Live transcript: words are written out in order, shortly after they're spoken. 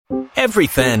Every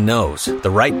fan knows the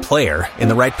right player in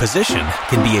the right position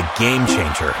can be a game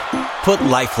changer. Put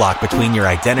LifeLock between your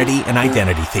identity and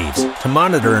identity thieves to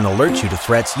monitor and alert you to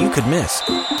threats you could miss.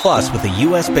 Plus, with a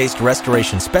U.S.-based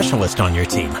restoration specialist on your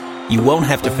team, you won't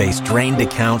have to face drained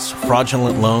accounts,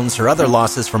 fraudulent loans, or other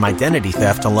losses from identity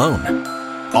theft alone.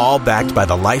 All backed by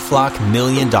the LifeLock $1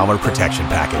 Million Protection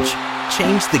Package.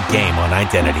 Change the game on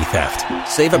identity theft.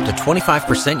 Save up to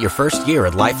 25% your first year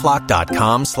at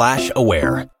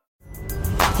LifeLock.com/aware.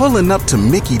 Pulling up to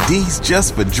Mickey D's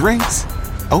just for drinks?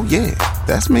 Oh yeah,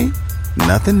 that's me.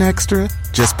 Nothing extra,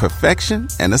 just perfection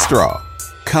and a straw.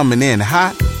 Coming in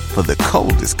hot for the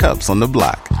coldest cups on the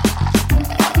block.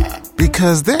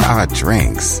 Because there are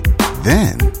drinks.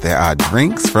 Then there are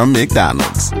drinks from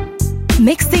McDonald's.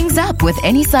 Mix things up with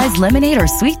any size lemonade or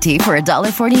sweet tea for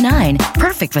 $1.49.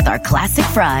 Perfect with our classic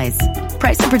fries.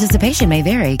 Price and participation may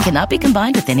vary. Cannot be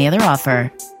combined with any other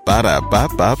offer.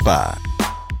 Ba-da-ba-ba-ba.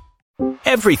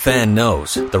 Every fan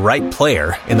knows the right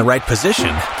player in the right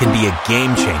position can be a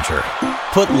game changer.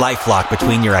 Put LifeLock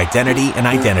between your identity and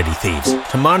identity thieves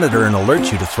to monitor and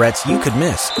alert you to threats you could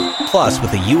miss. Plus,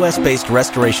 with a U.S.-based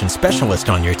restoration specialist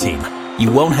on your team,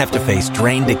 you won't have to face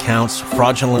drained accounts,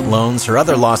 fraudulent loans, or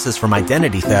other losses from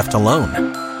identity theft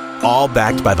alone. All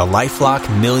backed by the LifeLock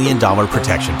 $1 Million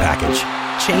Protection Package.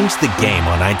 Change the game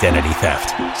on identity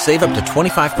theft. Save up to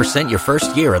 25% your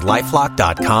first year at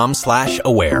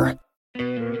LifeLock.com/aware.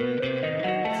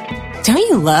 Don't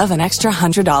you love an extra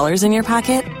 $100 in your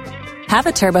pocket? Have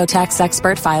a TurboTax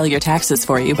expert file your taxes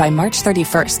for you by March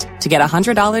 31st to get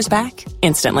 $100 back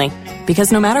instantly.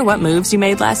 Because no matter what moves you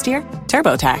made last year,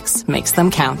 TurboTax makes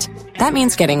them count. That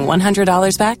means getting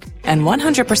 $100 back and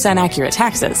 100% accurate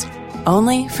taxes,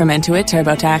 only from Intuit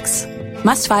TurboTax.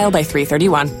 Must file by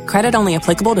 3/31. Credit only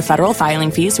applicable to federal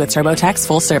filing fees with TurboTax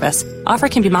full service. Offer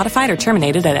can be modified or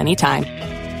terminated at any time.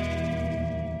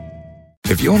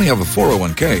 If you only have a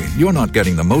 401k, you're not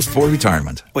getting the most for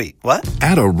retirement. Wait, what?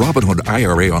 Add a Robinhood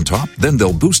IRA on top, then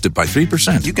they'll boost it by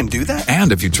 3%. You can do that?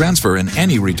 And if you transfer in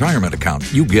any retirement account,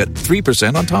 you get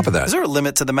 3% on top of that. Is there a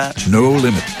limit to the match? No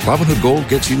limit. Robinhood Gold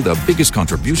gets you the biggest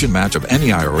contribution match of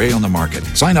any IRA on the market.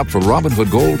 Sign up for Robinhood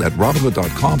Gold at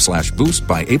Robinhood.com/boost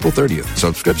by April 30th.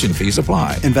 Subscription fees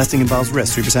apply. Investing involves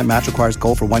risk. 3% match requires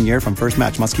gold for 1 year from first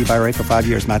match. Must keep IRA for 5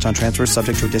 years. Match on transfers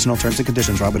subject to additional terms and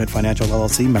conditions. Robinhood Financial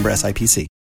LLC. Member SIPC.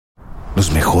 Los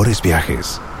mejores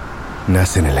viajes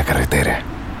nacen en la carretera,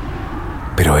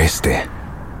 pero este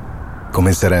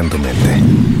comenzará en tu mente.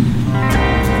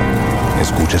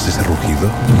 ¿Escuchas ese rugido?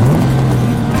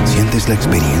 ¿Sientes la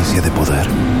experiencia de poder?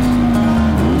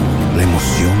 ¿La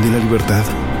emoción de la libertad?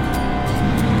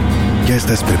 Ya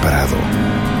estás preparado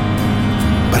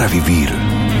para vivir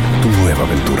tu nueva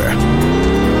aventura.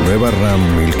 Nueva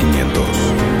RAM 1500.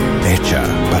 Hecha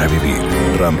para vivir.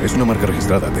 RAM es una marca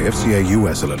registrada de FCA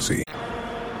US LLC.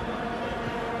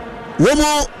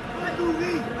 Womo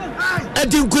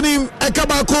Edinkunim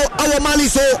Ekabako Awamali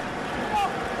so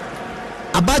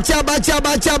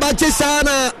Abacha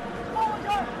sana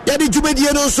Yadi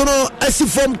Jumedi no sono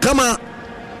asifom kama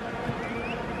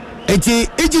Eti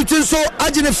Egypt so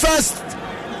ajine first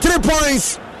 3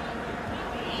 points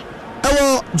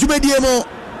Awo Jumedi mo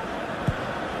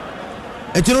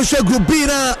Eti no she group B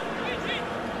na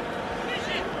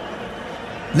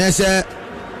Nese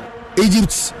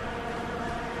Egypt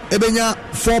Ebenya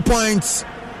 4 points.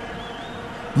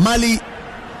 Mali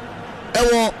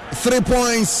Ewo 3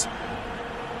 points.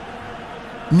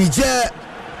 Niger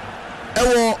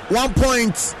Ewo 1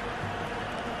 point.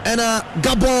 And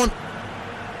Gabon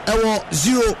Ewo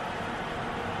 0.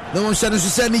 No one said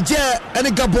Niger and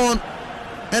Gabon.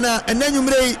 And then you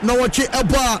may know what you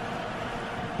Eba.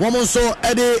 Woman so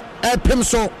Eddie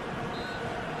Pimso.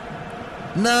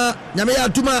 Na Nyamea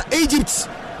Duma Egypt.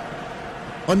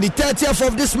 On the 30th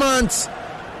of this month,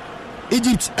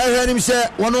 Egypt heard him say,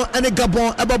 "One and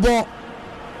Gabon, Ebabo."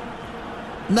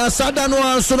 Na Sadano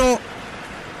Ansono,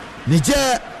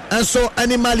 Niger, and so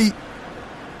any Mali.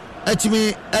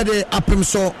 Etimi Ede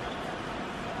Apimso.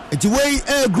 It's way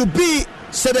Group B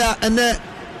said and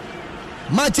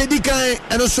match Edikai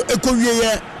and also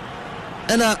Ekoye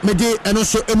and Mede and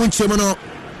also Emunchemono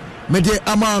Mede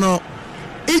Amano.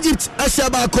 Egypt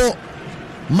Ashabako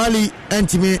Mali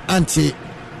Antimi Anti.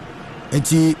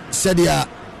 Eti sedia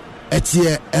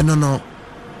etie enono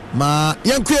ma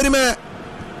yankwere me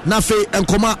na fe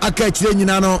enkoma aka akire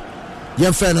nyina no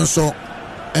yemfe no so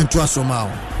ento asoma o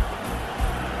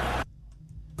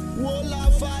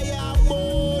wola fire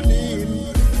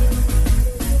burning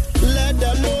let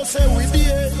the Lord say we be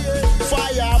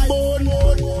fire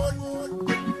burning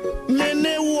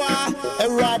menewa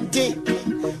erade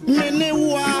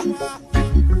menewa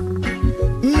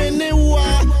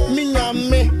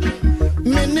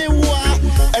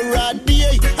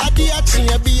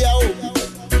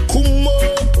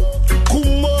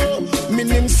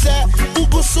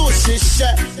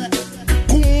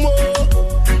kumo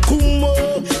kumo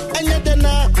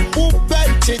enyedena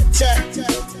ubechiche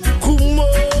kumo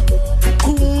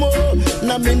kumo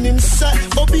na minimsa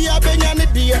obi abenyane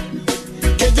dia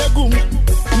kejagum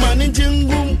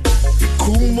manijingum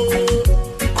kumo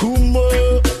kumo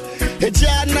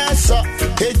ejana so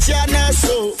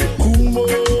kumo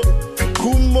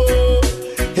kumo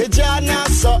ejana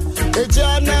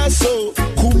so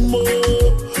kumo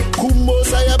kumo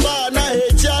sayabana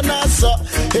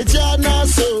ejana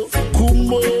so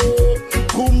kumo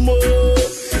kumo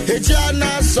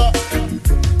ejana so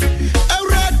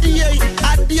awradie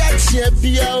adia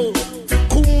chiebia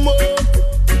kumo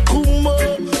kumo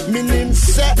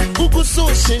minimse uguso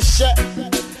shisha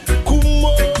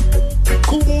kumo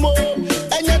kumo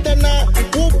enyadana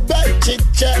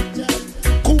ubechiche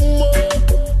kumo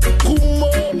kumo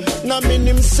na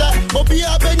minimsa obi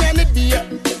abenyane dia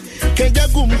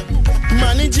kejagum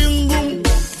manijingum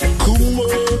kumo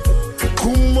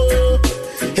kumo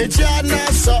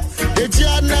ejana so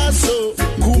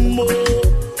kumo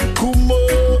kumo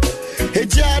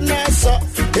ejana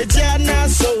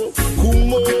so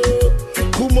kumo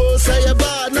kumo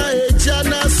sayabana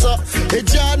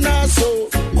ejana so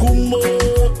kumo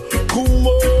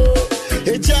kumo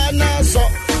ejana so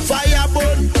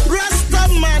firebone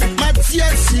rastaman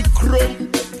matiasi krom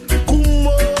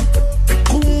kumo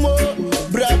kumo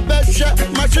brabesha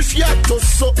machishia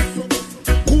toso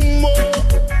kumo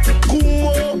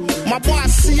kumo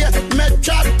mabwasie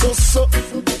mecha toso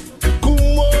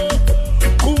kumo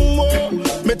kumo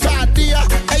metadia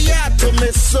ayato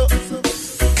meso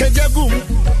kejagum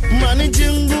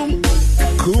manijingum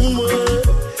kumo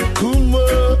kumo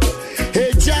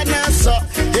ejana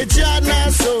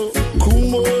so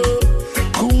kumo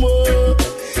kumo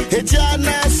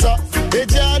ejana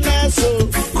so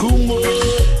kumo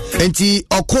enti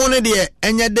okone de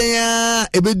enya den a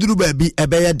ebeduru baabi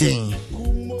ebeye den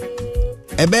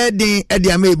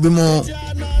ede ama ebumo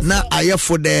na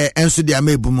ayefo de enso de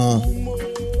ama ebumo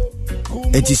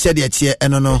enti sede tie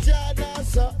eno no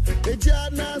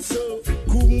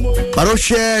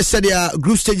Baroshe said ya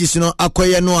group stages no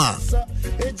akoye no a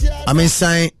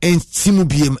amensan entimu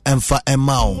biem emfa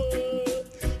emao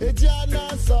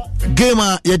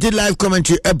game ya did live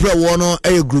commentary April 1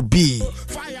 a group B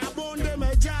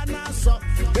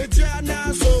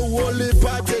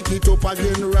take it up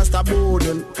again Rasta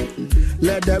Bowden.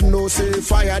 Let them know say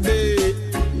fire day.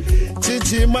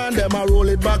 Chichi man them a roll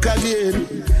it back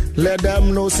again. Let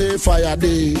them know say fire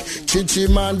day. Chichi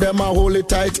man them a hold it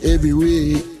tight every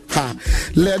way. Ha.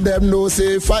 Let them know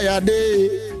say fire day.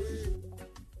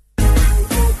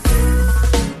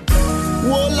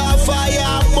 Wola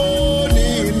fire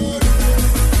burning.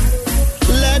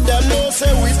 Let them know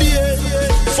say we did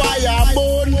fire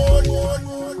burn.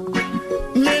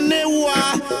 Menewa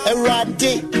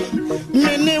erade.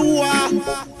 Menewa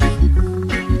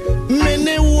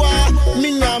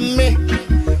minyame.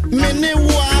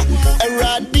 Menewa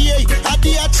erade.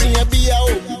 Adi achiye biya o.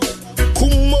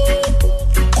 Kumo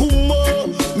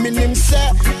minimse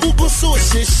uguso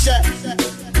shisha.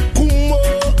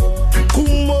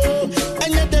 Kumo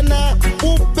enyedena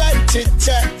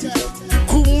ubechiche.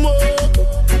 Kumo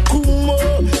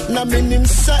na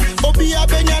minimse obi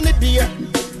abenyane dia.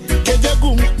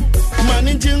 Kejagum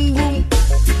manijingum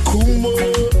kumo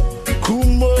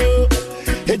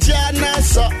ejana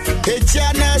so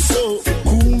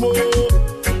kumo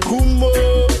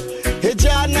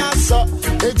ejana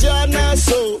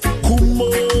so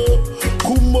kumo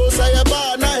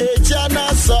sayabana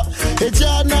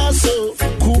ejana so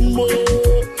kumo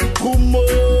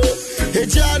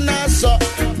ejana so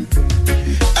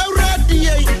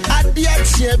awradie adia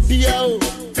chiebia o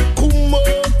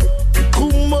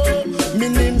kumo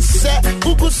minimse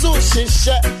uguso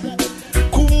shisha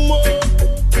kumo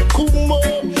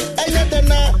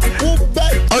ayadana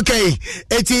ubai. Okay,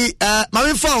 eti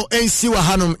mami fao ensi wa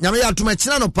hanum nyame ya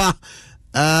tumachina no pa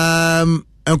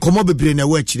enkomo bebre na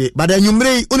wachire but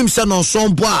anwumre unim se no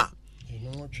sonbo a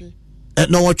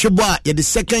no watchebo a ye the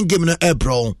second game no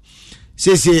April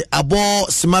say abo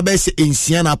simabe se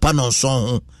ensia na pa no son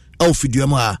ho e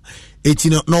ofiduam a eti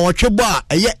no watchebo a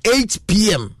eye 8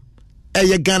 p.m.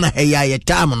 eye Ghana heya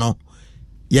time no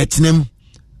yetenem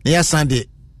na ya Sunday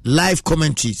live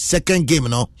commentary second game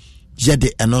no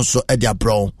jede eno so e dia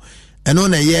bro eno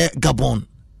na ye Gabon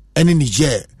eni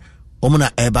Niger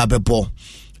omuna eba bebo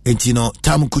enti no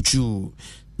tam kuchu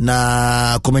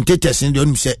na commentators in the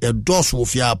only say dos wo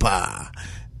fia pa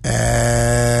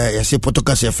ya se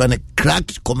podcast ya fan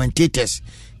cracked commentators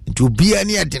into be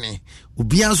any adene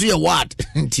obi anso ye what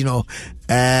enti no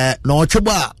no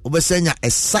choba obesenya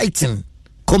exciting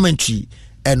commentary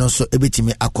ɛno nso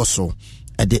ebetimi akɔso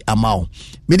ɛde amao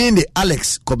meaning the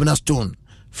Alex Kobina Stone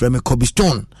from Kobe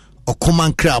Stone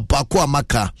Okoman Crab Bako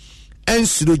Amaka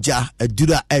Ensuroja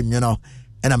Edura Enyono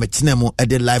and I'm a tinemo at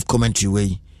the live commentary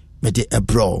way mede a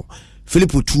bro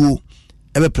Philip Utu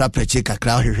ebe prapeche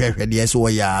kakra hwehwehwe yes wo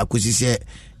ya kusisi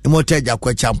imoteja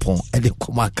kwa champon ede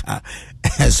komaka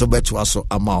so beto aso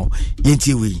amao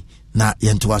yenti wi na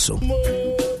yento aso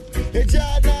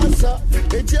ejana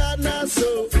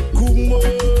so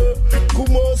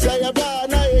kumo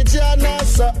sayabana ejana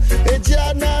so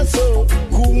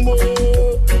kumo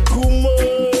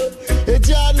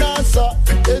ejana so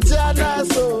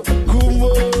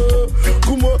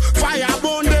kumo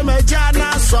firebone them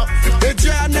ejana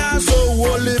so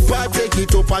wole pa take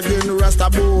it up again rasta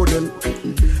boden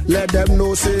let them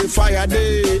know say fire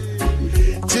day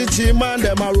chichi man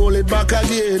them a roll it back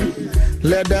again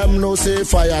let them know say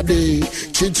fire day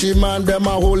chichi man them a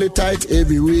hold it tight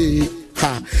every way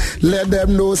ha let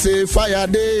them know say fire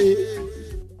day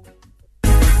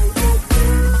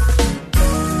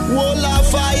wola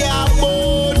fire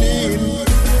burning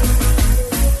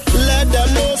let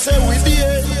them know say we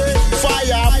dey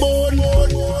fire burn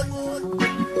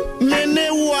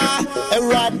menewa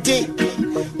erade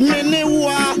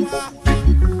menewa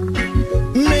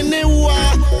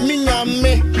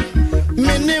minyame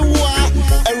menewa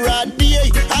erade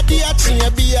adia tia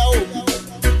bia o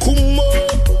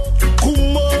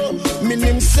kumo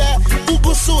minimse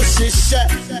uguso shisha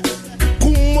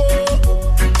kumo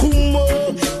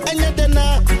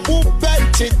enyedena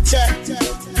ubetiche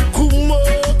kumo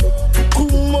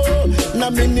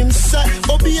na minimse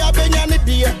obi abenyane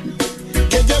dia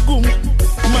kejagum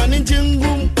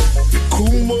manijingum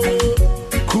kumo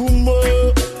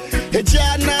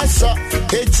ejana so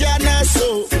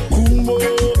kumo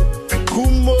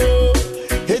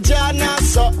ejana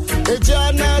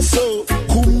so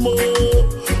kumo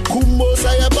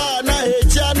sayabana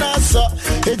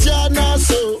ejana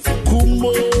so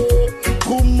kumo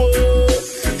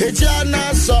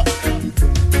ejana so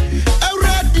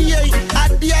eradi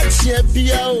adia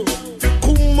chiebia o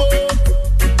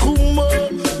kumo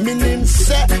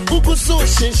minimse uguso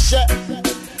shisha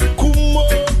kumo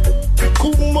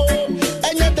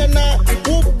enyadana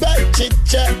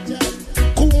ubechiche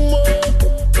kumo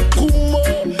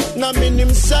na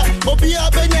minimsa obi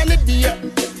abenyane dia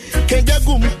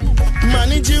kengagum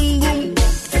manijingum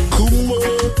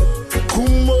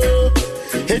kumo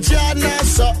ejana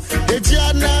so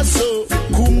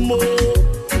kumo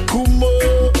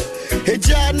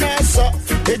ejana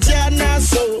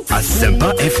so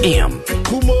Asempa FM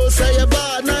kumo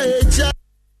sayabana ejana.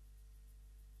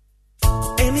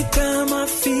 Anytime I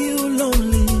feel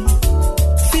lonely,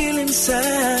 feeling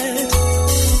sad,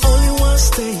 only one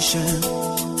station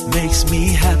makes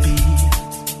me happy.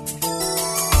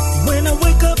 When I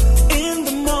wake up in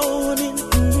the morning,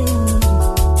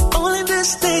 only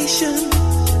this station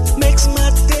makes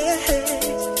my day.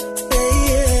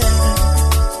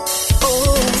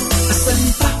 Oh,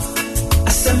 Asempa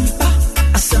FM.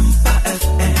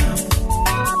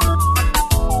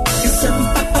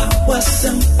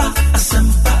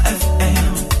 Asempa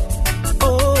FM.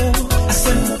 Oh,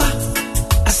 Asempa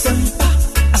FM.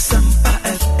 Asempa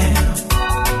FM.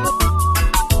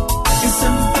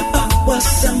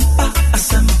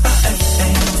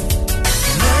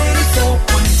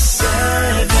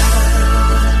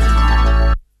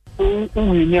 94.7.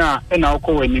 Uwinia na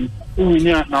ukowenim.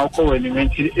 Uwinia na ukowenim.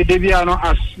 Nti edebia no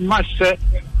as much say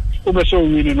ubese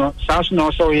uwini no sans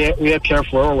no so we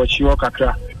careful what you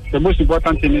kakra. The most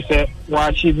important thing is we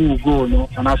achieve goal no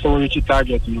and also reach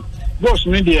target no. Goals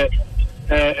no dey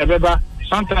ebeba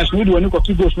sometimes we do any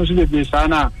two goals no be be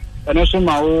sana and also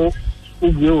ma o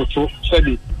ugwe oto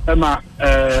said ema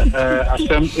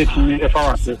asem etimi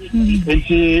efawase.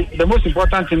 Nti the most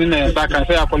important thing in that can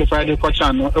say I qualify the coach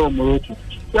no e omorotu.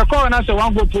 You call and say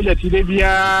one goal project dey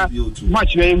bia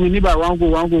match we win by one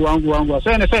goal.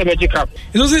 So na say be cup.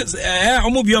 It was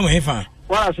omo bi omo hefa.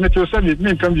 Well, as me to say it,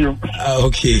 me come you.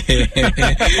 Okay.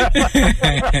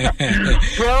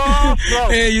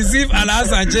 Hey, you see,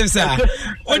 Alas and James, sir.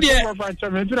 Oh dear,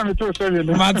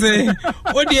 Mate.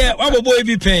 Oh dear, what boy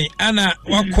be paying? Anna,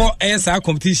 what call ASR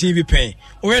competition be paying?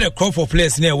 Where the crop for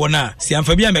players near one now? See, I'm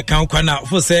Fabian McCown Kwana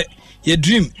for say your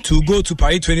dream to go to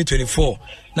Paris 2024.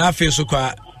 Now I feel so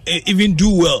quite even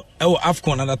do well. Our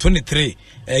Afcon under 23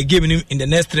 giving him in the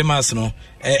next 3 months. No,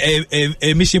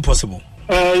 a mission possible.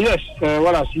 Yes,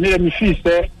 well, as me feel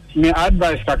say me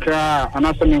advice kakra and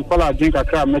as me call drink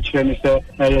kakra match me say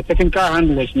your technical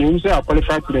handlers me say I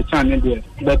qualify to the channel there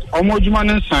but omojuma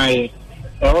nsan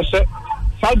also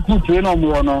side group we no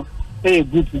more no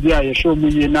group there you show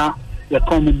me na they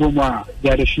come Buma, they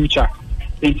are the future.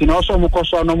 And also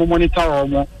no monitor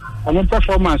or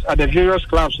performance at the various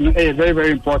clubs very,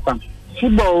 very important.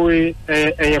 Football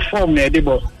a form near the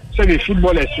ball. So the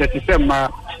footballers let us say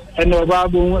and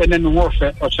Babu and then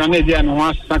warfare or Chanedi and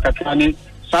one Sankatani,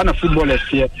 son of footballers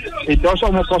here. It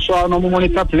also no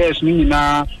monitor players meaning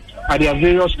at their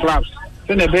various clubs.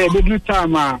 Then a very good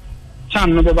time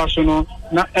Chan no Basono,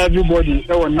 not everybody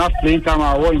they were not playing time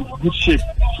or in good shape.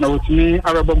 Now with me,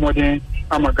 Arab modern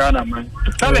Amagana man.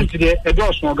 Talent today, a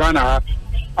dos Morgana.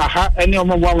 Aha, any of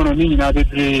my woman on me now,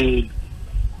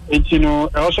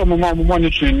 also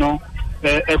monitoring no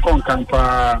a concan.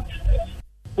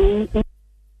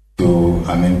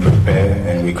 To prepare,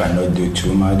 and we cannot do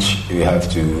too much. We have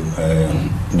to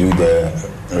do the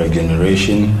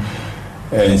regeneration,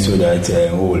 so that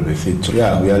we will be fit. We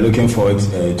are looking forward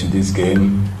to this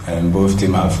game, and both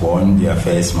teams have won their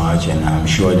first match, and I'm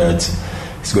sure that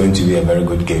it's going to be a very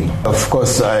good game. Of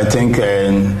course, I think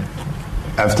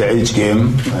after each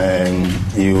game,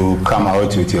 you come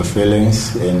out with your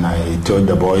feelings, and I told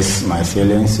the boys my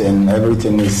feelings, and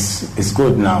everything is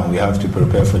good now. We have to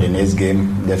prepare for the next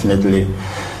game, definitely.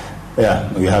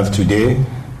 We have today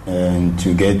and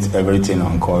to get everything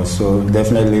on course. So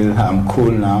definitely I'm cool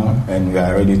now, and we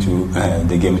are ready to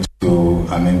the game to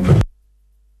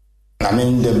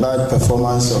the bad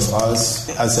performance of us,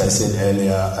 as I said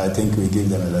earlier, I think we give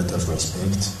them a lot of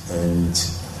respect, and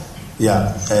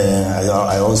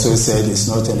I also said it's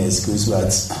not an excuse,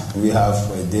 but we have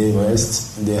a day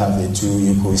rest, they have a 2.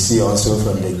 You could see also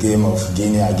from the game of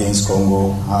Guinea against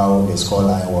Congo how the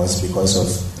scoreline was, because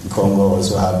of Congo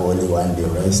also have only 1 day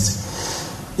rest.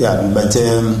 But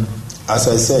as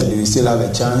I said, we still have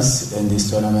a chance in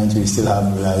this tournament. We still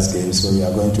have the last game, so we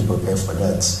are going to prepare for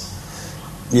that.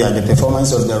 The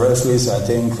performance of the referees, I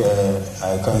think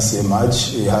I can't say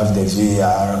much. We have the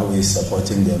VAR who is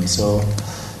supporting them, so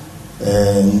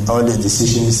all the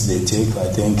decisions they take,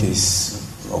 I think, is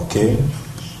okay.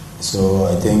 So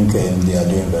I think they are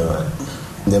doing very well.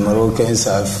 The Moroccans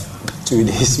have 2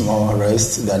 days more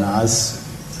rest than us,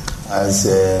 as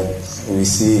we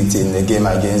see it in the game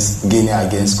against Guinea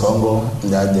against Congo,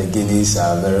 that the Guineas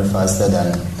are very faster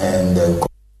than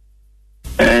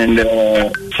And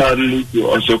sadly, to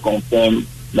also confirm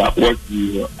that what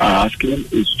you are asking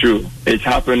is true. It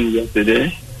happened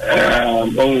yesterday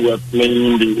when we were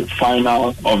playing the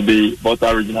final of the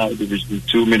Volta Regional Division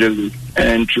 2 Middle League.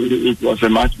 And truly, it was a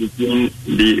match between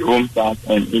the Home Stars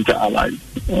and Inter Allied.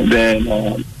 And then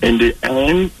in the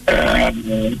end,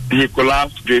 he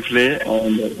collapsed briefly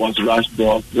and was rushed to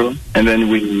hospital. And then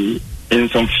in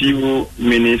some few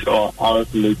minutes or hours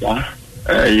later,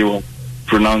 he was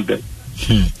pronounced dead.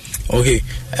 Okay.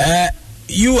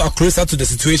 You are closer to the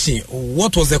situation.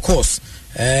 What was the cause?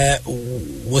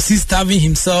 Was he starving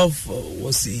himself?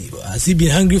 Has he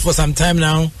been hungry for some time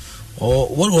now? Or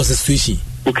what was the situation?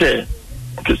 Okay,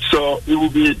 so it will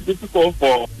be difficult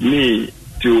for me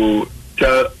to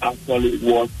tell actually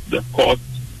what the cause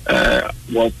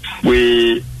was.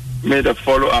 We made a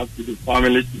follow-up to the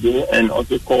family today and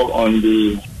also call on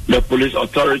the police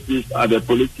authorities at the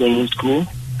police training school.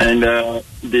 And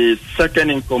the second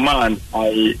in command,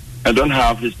 I don't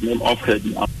have his name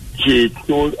offhand now. He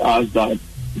told us that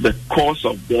the cause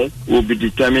of death will be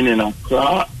determined in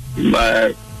Accra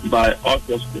by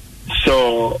autopsy.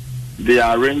 So they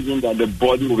are arranging that the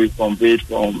body will be conveyed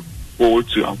from Pole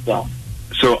to Accra.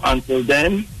 So until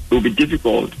then, it will be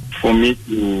difficult for me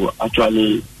to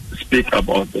actually speak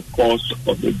about the cause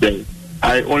of the death.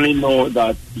 I only know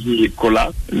that he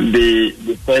collapsed.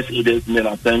 The first aiders made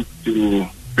an attempt to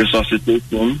resuscitate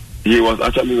him. He was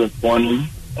actually responding,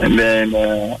 and then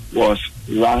was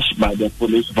rushed by the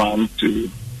police van to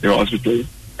the hospital,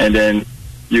 and then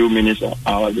few minutes or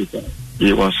hours later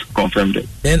he was confirmed dead.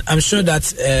 Then I'm sure that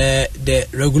the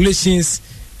regulations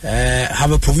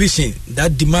have a provision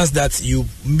that demands that you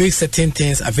make certain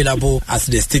things available at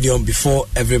the stadium before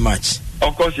every match.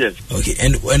 Of course, yes. Okay,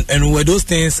 and were those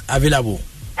things available?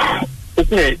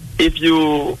 Okay, if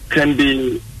you can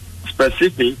be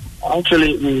specific.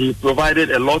 Actually, we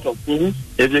provided a lot of things.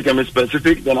 If you can be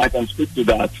specific, then I can speak to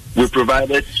that. We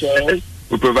provided chairs,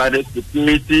 we provided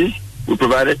security, we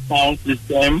provided sound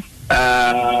system,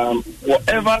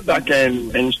 whatever that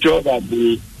can ensure that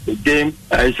the game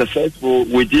is successful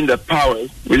within our powers,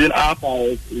 we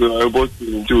were able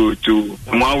to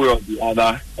one way or the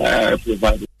other,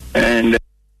 provide it. And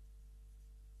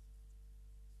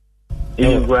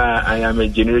I am a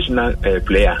generational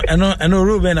player. I know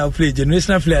Ruben, I'll play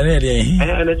generational player.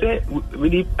 And I say, we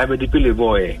need a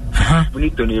boy. We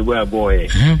need Tony boy.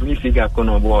 We need Siga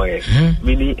Kono boy.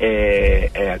 We need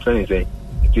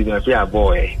Stephen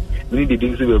boy. We need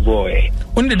the boy.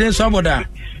 When the day swabo da.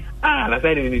 Last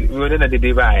night we were the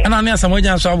day by. And I know some way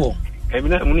swabo. I'm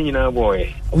not money in our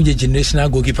boy. We the generational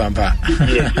goalkeeper. Yes.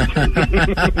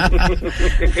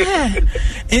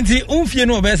 Inti umfie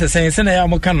no be say na ya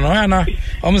mo kan no na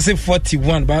almost say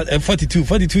 41 but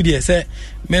 42 there say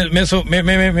me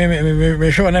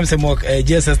show na say mo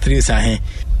GSS 3 sa he.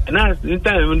 Na in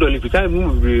time we don't live time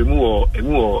more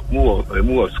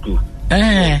school.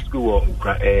 School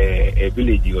a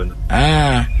village on.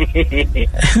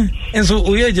 And so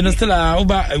we are still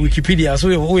over Wikipedia so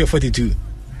we are 42.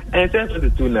 And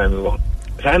 42 na me won.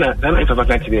 Sana if I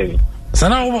catch there.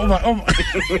 Sana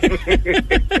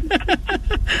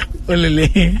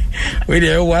Olele. We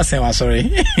dey was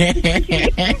sorry.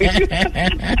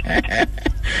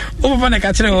 Over na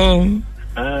catch there.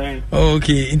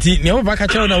 Okay, inti ne oba ka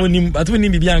kire na wonim but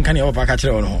wonim bibia nka ne oba ka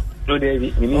kire no. No dey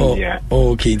bi minim dia.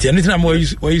 Okay, inti anything am we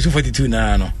use 42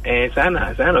 na no.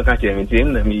 Sana ka kire me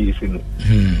tin na me use no.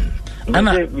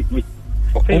 Ana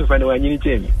okay find one nyini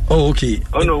chemi. Okay.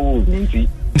 Ono wo nti.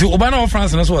 Nti oba na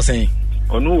France na so was saying.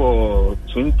 Ono wo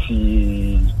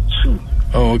 22.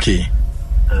 Okay.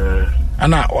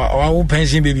 Ana wa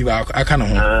pension baby ba aka no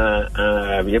ho.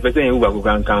 Be person you ba ko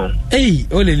kan. Hey,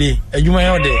 olele, adwuma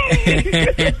ya ode.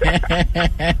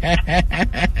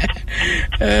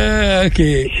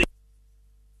 Okay.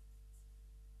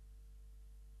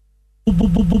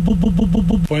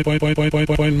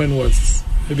 Appointment was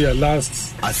maybe a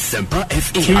last Asempa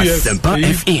FM. Asempa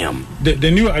FM.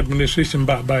 The new administration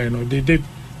by they did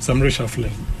some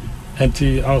reshuffling, and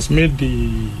I was made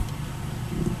the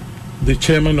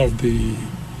chairman of the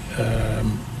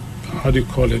how do you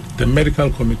call it, the medical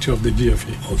committee of the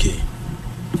GFA. Okay.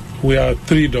 We are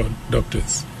 3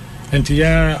 doctors, and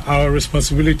our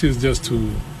responsibility is just to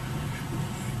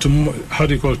how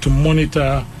do you call it, to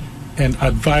monitor and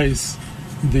advise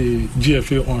the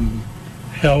GFA on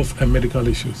health and medical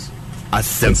issues.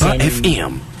 Asempa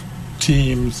FM.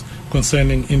 Teams,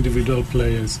 concerning individual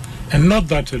players, and not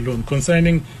that alone,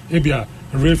 concerning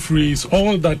referees,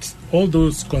 all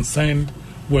those concerned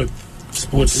with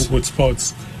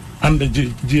sports and the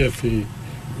GFA,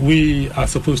 we are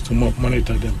supposed to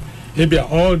monitor them.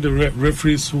 All the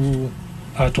referees who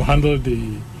are to handle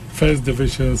the first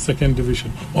division, second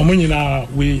division,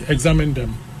 we examine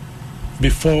them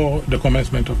before the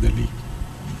commencement of the league.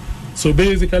 So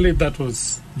basically, that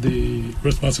was the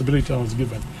responsibility I was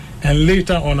given. And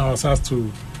later on, I was asked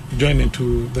to join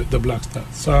into the Black Stars.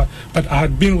 So, but I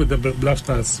had been with the Black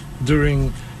Stars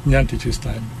during Nyantich's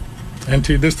time.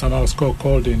 Until this time, I was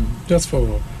called in just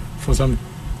for some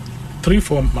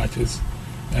 3-4 matches.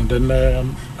 And then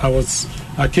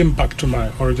I came back to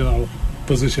my original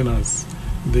position as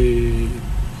the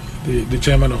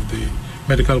chairman of the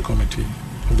medical committee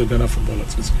of the Ghana Football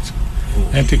Association.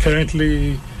 Oh. And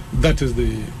currently, that is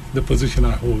the position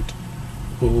I hold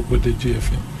with the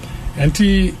GFA. And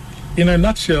in a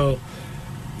nutshell,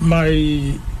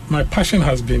 my passion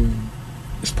has been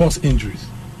sports injuries.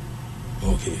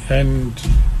 Okay. And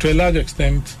to a large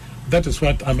extent, that is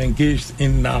what I'm engaged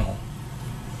in now.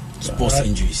 Sports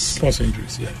injuries. Sports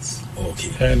injuries, yes.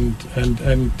 Okay. And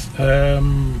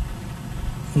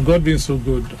God being so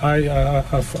good, I've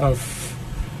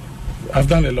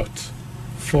done a lot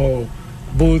for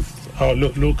both our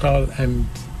local and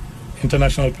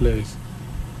international players.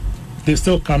 They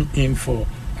still come in for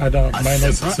other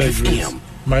minor surgeries,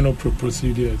 minor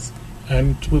procedures,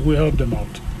 and we help them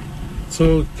out.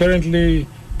 So currently,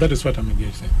 that is what I'm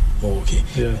engaged in. Okay.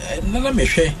 Yeah. Nana me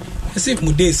hwe. Say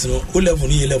mu days no O level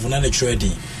ni level na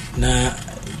trade na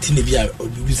tinibia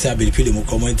obisa be pele mu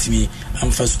comment me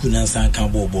amfa school na san kan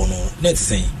bo no. Net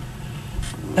say.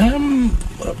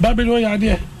 Babylon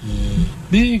idea.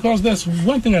 Because there's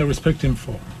one thing I respect him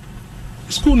for.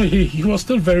 School, he was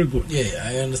still very good. Yeah,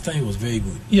 I understand he was very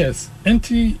good. Yes, and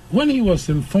when he was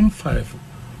in Form 5,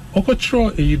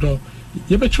 Okotro, you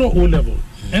better O level,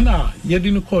 and you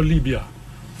didn't call Libya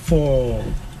for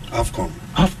Afcon.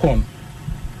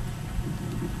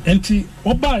 And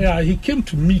Obaya, he came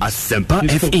to meet Asempa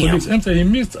his colleagues, FM. and he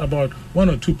missed about 1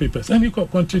 or 2 papers, and he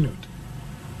continued.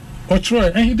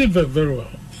 Otroy, and he did very, very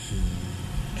well.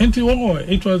 And it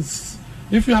was,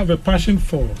 if you have a passion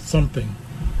for something,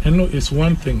 and know it's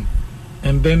one thing,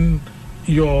 and then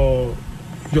your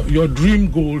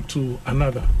dream goal to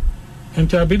another. And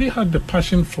Abedi had the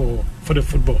passion for the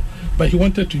football, but he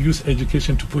wanted to use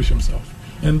education to push himself,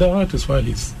 and that is why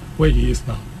he's where he is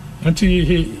now. And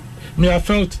I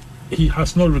felt he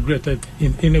has not regretted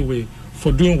in any way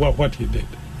for doing what he did.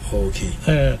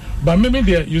 Okay. But maybe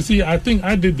there, you see, I think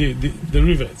I did the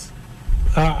reverse.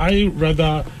 I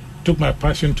rather took my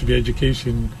passion to the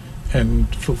education and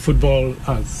football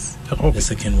as a hobby. The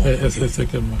second one. The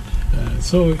second one.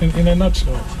 So in a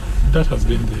nutshell, that has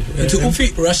been the... To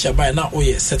Ufi Russia by now,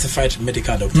 certified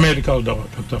medical doctor. Medical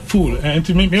doctor, full. And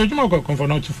to me, I come for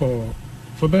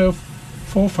about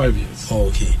 4 or 5 years. Oh,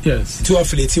 okay. Yes. To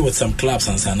affiliate with some clubs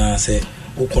and Sana say,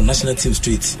 national team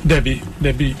street. Debbie.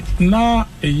 Now,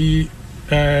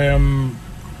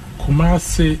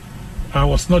 Kumasi, I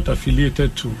was not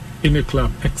affiliated to any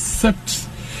club except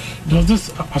there was this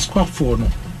Squad 4, no?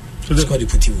 So Squad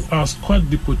Deportivo. Squad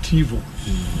Deportivo.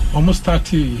 Almost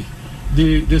 30.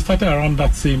 They started around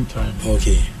that same time.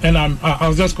 Okay. And I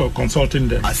was just consulting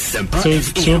them.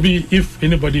 So be if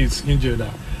anybody is injured.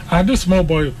 I had this small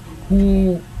boy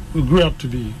who grew up to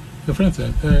be your friend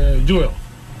said Joel,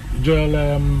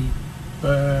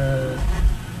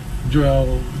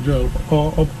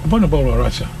 or Bonabol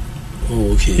Russia.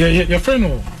 Oh, okay. Yeah, your friend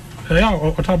or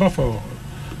Otaba for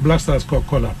Black Stars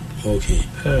call up. Okay.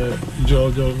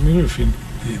 Joel Mirufin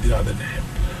the other day.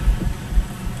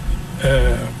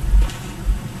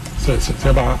 So I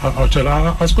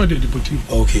scored the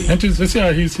Deportivo. Okay. And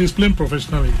he's playing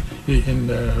professionally in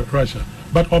Russia.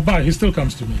 But Oba, he still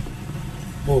comes to me.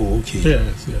 Oh, okay.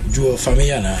 Yes. Joe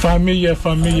Familia.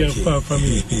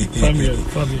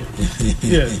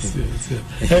 Yes.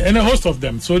 And a host of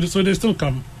them. So they still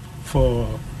come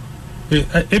for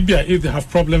if they have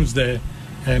problems there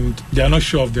and they are not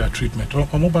sure of their treatment.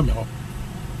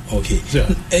 Okay. Yeah.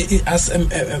 As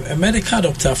a medical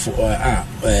doctor for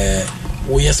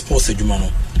sports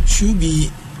should be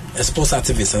a sports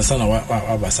activist and son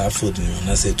of food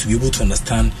to be able to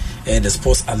understand the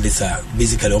sports athletes are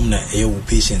basically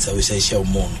patients I wish I share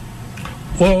more.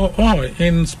 Well,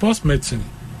 in sports medicine,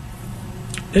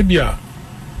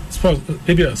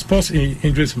 sports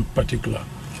injuries in particular,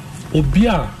 you'll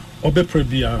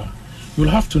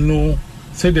have to know,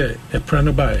 say a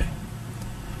pranobai,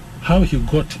 how he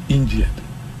got injured.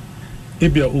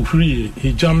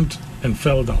 He jumped and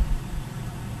fell down.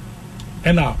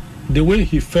 And now, the way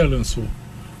he fell and so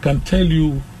can tell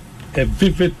you a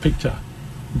vivid picture,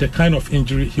 the kind of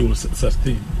injury he will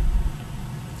sustain.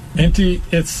 And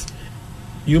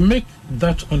you make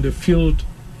that on the field,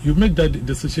 you make that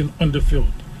decision on the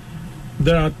field.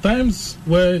 There are times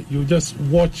where you just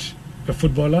watch a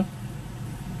footballer,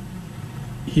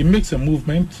 he makes a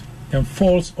movement and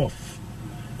falls off.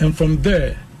 And from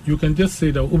there, you can just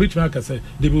say that Ubichmaka said,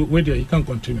 he can't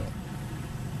continue.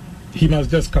 He must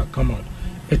just come out.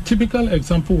 A typical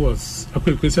example was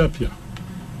Kwesi Appiah.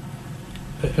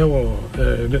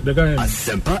 The guy in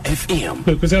Asempa FM.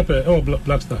 Kwesi Appiah,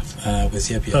 Black Stars.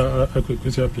 Kwesi Appiah.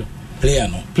 Kwesi Appiah.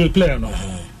 Player no.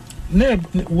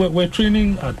 We're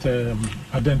training at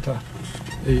Adenta.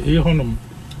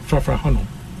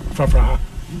 Frafraha.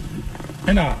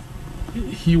 And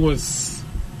he was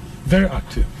very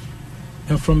active.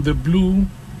 And from the blue,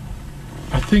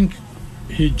 I think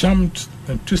he jumped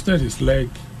and twisted his leg.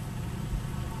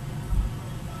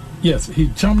 Yes, he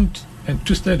jumped and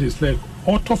twisted his leg.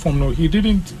 No, he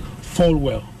didn't fall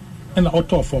well. And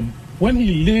when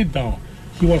he laid down,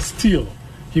 he was still.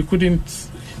 He couldn't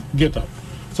get up.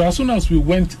 So as soon as we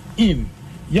went in,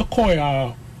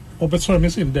 Yakoya,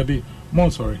 Debbie,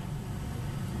 Monsori.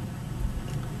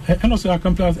 And also I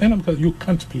can play, and because you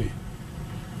can't play.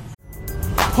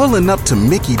 Pulling up to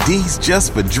Mickey D's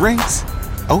just for drinks?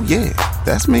 Oh yeah,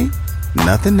 that's me.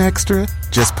 Nothing extra,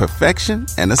 just perfection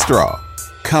and a straw.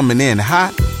 Coming in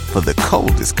hot for the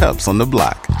coldest cups on the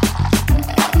block.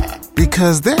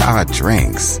 Because there are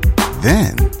drinks.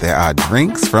 Then there are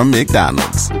drinks from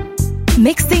McDonald's.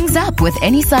 Mix things up with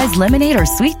any size lemonade or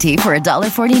sweet tea for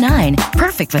 $1.49.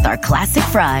 Perfect with our classic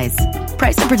fries.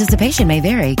 Price and participation may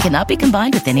vary. Cannot be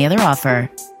combined with any other offer.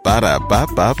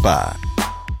 Ba-da-ba-ba-ba.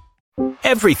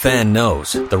 Every fan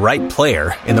knows the right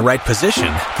player in the right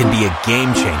position can be a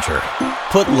game changer.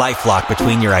 Put LifeLock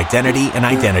between your identity and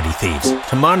identity thieves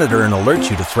to monitor and alert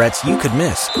you to threats you could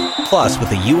miss. Plus,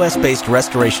 with a U.S.-based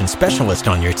restoration specialist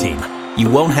on your team, you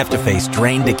won't have to face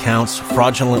drained accounts,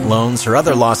 fraudulent loans, or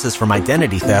other losses from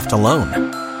identity theft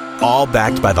alone. All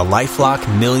backed by the LifeLock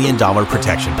 $1 Million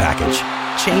Protection Package.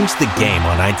 Change the game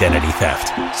on identity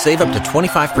theft. Save up to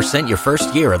 25% your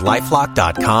first year at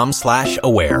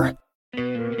LifeLock.com/aware.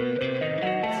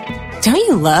 Don't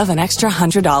you love an extra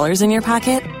 $100 in your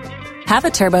pocket? Have a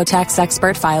TurboTax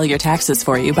expert file your taxes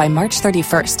for you by March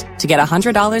 31st to get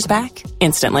 $100 back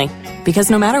instantly. Because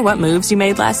no matter what moves you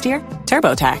made last year,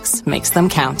 TurboTax makes them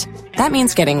count. That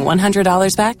means getting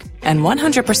 $100 back and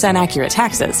 100% accurate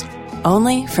taxes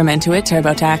only from Intuit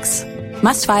TurboTax.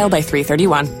 Must file by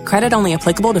 3/31. Credit only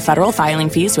applicable to federal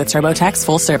filing fees with TurboTax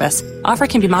full service. Offer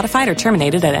can be modified or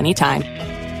terminated at any time.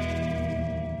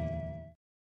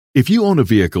 If you own a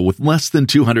vehicle with less than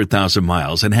 200,000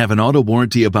 miles and have an auto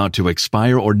warranty about to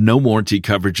expire or no warranty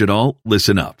coverage at all,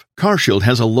 listen up. CarShield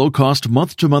has a low-cost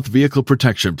month-to-month vehicle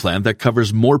protection plan that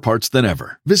covers more parts than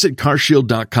ever. Visit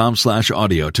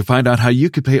carshield.com/audio to find out how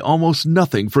you could pay almost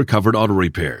nothing for covered auto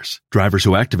repairs. Drivers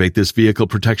who activate this vehicle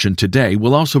protection today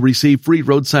will also receive free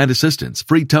roadside assistance,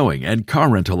 free towing, and car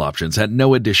rental options at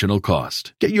no additional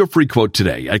cost. Get your free quote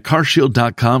today at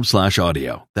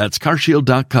carshield.com/audio. That's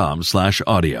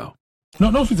carshield.com/audio.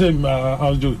 No, if it's him, I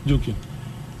was joking.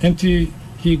 And he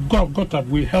got up,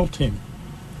 we helped him.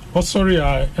 Oh, sorry,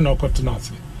 I got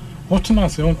Tanasi. What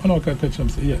Tanasi, I catch him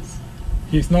say, yes.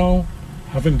 He's now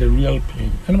having the real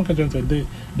pain. And I'm catching him say,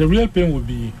 the real pain will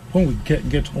be when we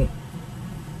get home.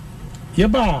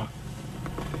 Yeah,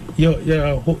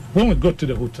 when we got to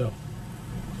the hotel,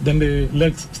 then the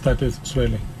legs started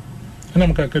swelling. And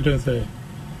I'm catching him say,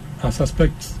 I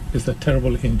suspect it's a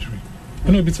terrible injury.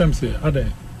 And every time say, are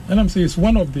they? And I'm saying it's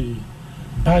one of the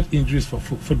bad injuries for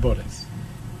footballers.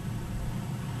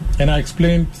 And I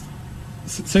explained,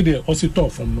 say the Osito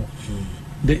from no,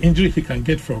 the injury he can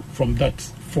get from that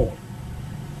fall.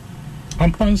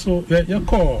 And Panso, your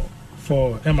call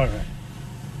for MRI,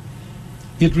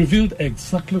 it revealed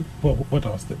exactly what I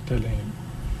was telling him.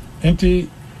 And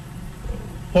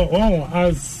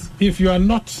as if you are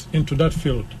not into that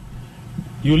field,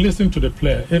 you listen to the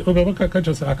player.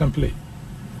 I can play.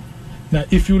 Now,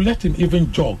 if you let him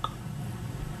even jog,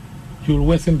 he will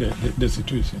worsen the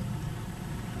situation.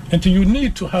 And you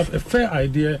need to have a fair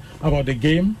idea about the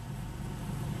game.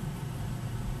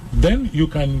 Then you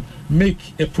can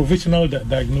make a provisional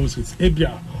diagnosis. The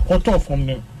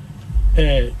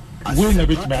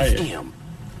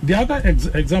other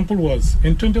example was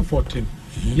in 2014,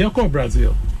 Yako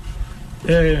Brazil.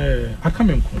 I come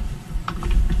in.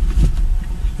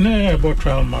 About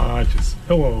trial matches.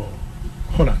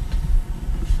 Holland.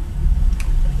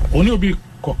 Only be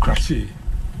crashy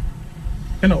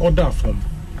in an order form.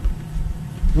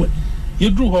 You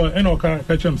drew her and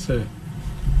catch him say,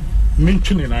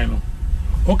 mentioning I know.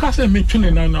 Oka said,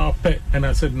 mentioning I know, and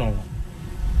I said, no.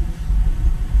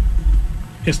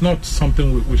 It's not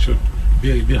something we should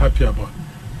be happy about.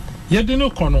 Yet, you know,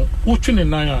 Kono, Uchin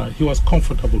and Naya, he was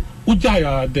comfortable.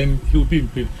 Ujaya, then he will be in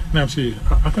pain. Now I'm saying,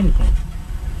 I can't be comfortable.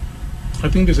 I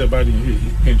think this is a bad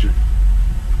injury.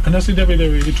 And I see Debbie,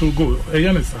 it will go.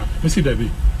 I see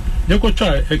Debbie. You could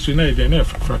try X-ray and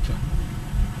fracture.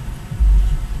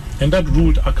 And that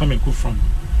ruled are coming from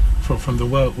the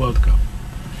World Cup.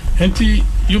 And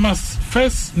you must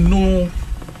first know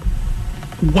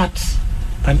what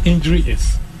an injury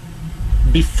is.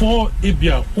 Before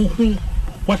Ibia,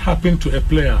 what happened to a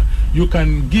player, you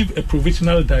can give a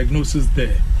provisional diagnosis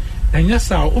there. And yes,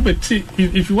 sir,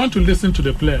 if you want to listen to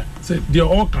the player, say they're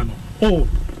all canon.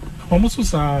 Almost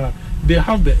they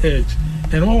have the edge,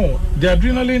 and the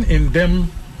adrenaline in them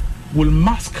will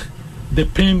mask the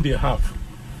pain they have.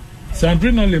 So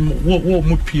adrenaline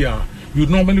you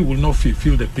normally will not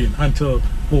feel the pain until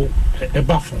a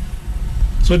bathroom.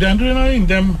 So the adrenaline in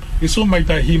them is so much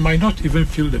that he might not even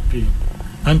feel the pain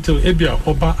until Ebia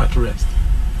Oba at rest.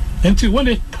 Until when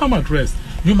they come at rest,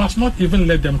 you must not even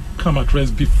let them come at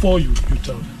rest before you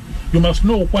tell them. You must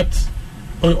know what,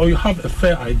 or you have a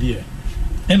fair idea.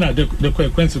 And the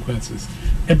consequences.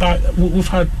 We've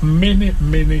had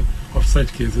many of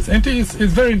such cases. And it's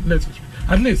very necessary.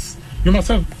 At least you must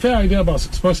have a fair idea about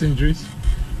sports injuries,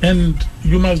 and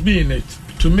you must be in it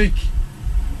to make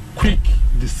quick,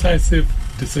 decisive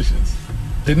decisions.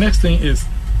 The next thing is,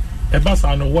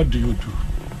 Ebasano, what do you do?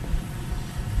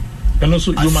 And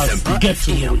also, you must get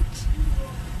to know it.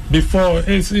 Before,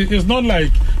 it's not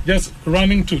like just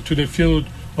running to the field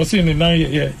or seeing the 9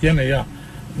 year.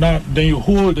 Now, then you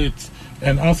hold it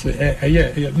and answer,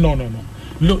 no.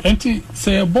 Look,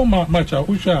 say a bomb match,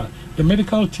 the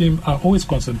medical team are always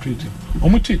concentrating.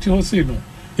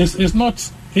 It's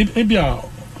not,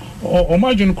 or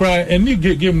imagine cry, any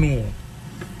game no.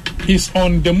 It's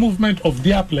on the movement of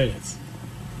their players.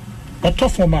 A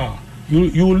tough form,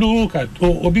 you look at,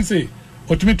 obviously,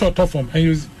 ultimate tough form, and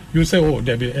you say,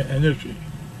 there be energy.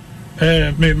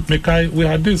 We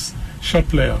had this short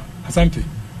player, Asante.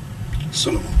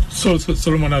 Solomon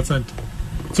Asante.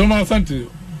 Solomon Asante,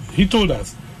 he told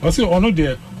us, I say, no,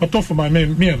 there, a tough for my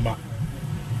me and ma.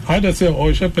 I had to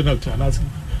say, share penalty, and ask him.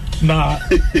 Now,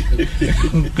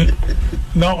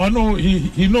 I know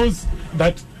he knows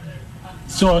that,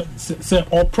 so say,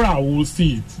 Oprah will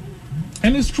see it.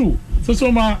 And it's true. So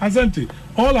Solomon Asante,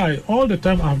 all the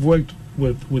time I've worked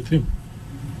with him.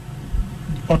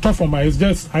 Otofoma is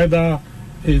just either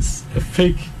is a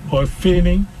fake or a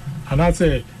feigning, and I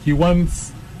say he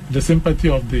wants the sympathy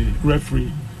of the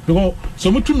referee Because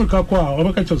so much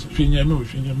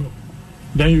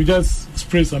then you just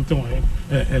spray something on him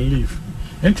and leave.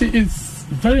 And it's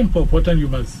very important. You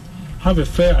must have a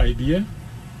fair idea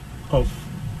of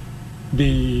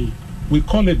we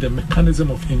call it the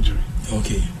mechanism of injury.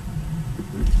 Okay.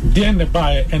 Then the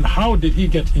buyer and how did he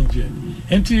get injured?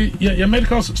 And your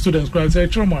medical students say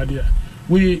trauma idea.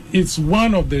 It's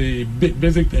one of the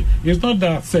basic things. It's not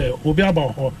that say obi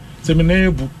about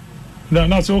seminary.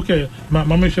 Now say okay,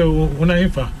 mama show una.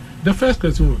 The first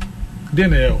question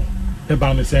then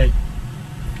about the saying.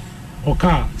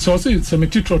 Okay, so say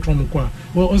cemetery trotrom kwa.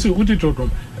 Well, also uti trotrom.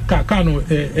 Ka no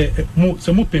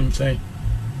semupim saying.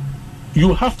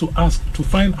 You have to ask to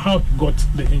find how he got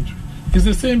the injury. It's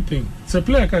the same thing. It's a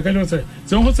player can just say.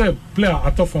 So who's a player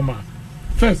at top former?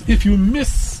 First, if you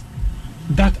miss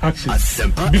that action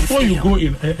before you go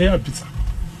in air pizza,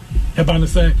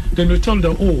 then you tell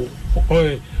the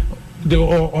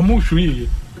Omushui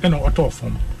and a top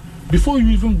former. Before you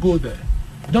even go there,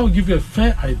 that will give you a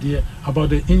fair idea about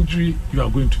the injury you are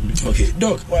going to meet. Okay,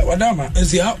 Doc, Wadama,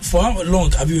 for how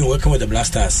long have you been working with the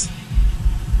Blasters?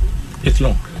 It's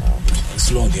long.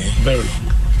 It's long, eh? Very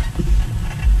long.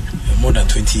 More than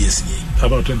 20 years.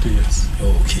 About 20 years.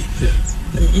 Oh, okay. Yes.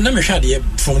 Let me show you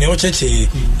from the church.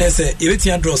 There's a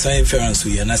if draw some inference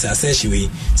we and as I say she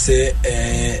say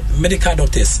medical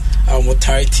doctors are more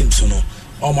tired teams so no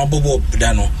or my bobo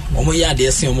dano or my yard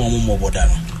yes or more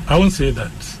bodano. I won't say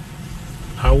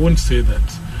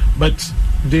that. But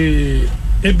the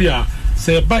ABR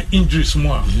say by injuries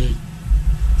more.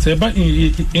 Say by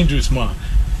injuries more.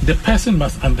 The person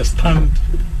must understand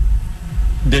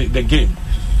the game.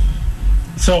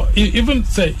 So even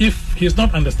say if he's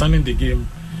not understanding the game,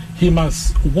 he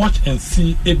must watch and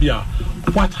see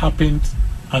what happened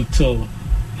until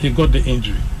he got the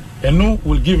injury. And no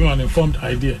will give him an informed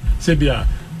idea. Say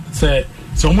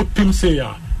so pim say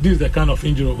this is the kind of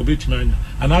injury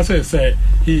and as I say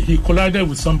he collided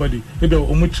with somebody, maybe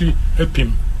omuchi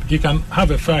pim. He can have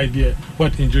a fair idea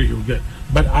what injury he will get.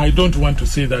 But I don't want to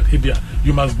say that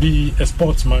you must be a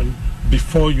sportsman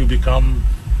before you become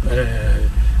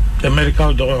a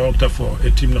medical doctor for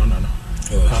a team. No.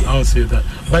 Okay. I won't say that.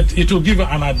 But it will give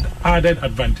an added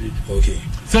advantage. Okay.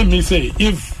 Let me say,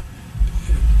 if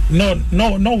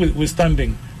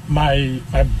notwithstanding my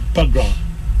background,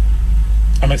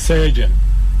 I'm a surgeon,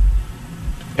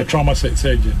 a trauma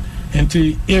surgeon, and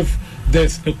if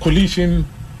there's a collision,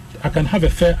 I can have a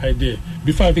fair idea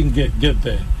before I even get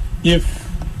there. If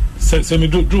say me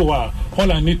do all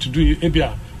I need to do is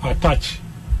I touch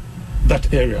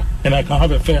that area and I can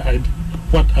have a fair idea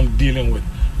what I'm dealing with.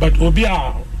 But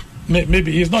Obia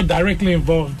maybe he's not directly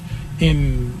involved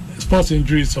in sports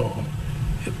injuries or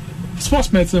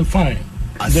sports medicine, fine.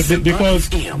 Because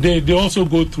they also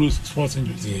go through sports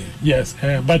injuries. Yeah. Yes,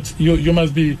 but you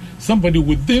must be somebody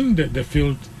within the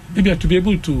field maybe to be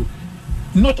able to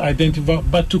not identify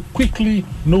but to quickly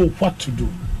know what to do.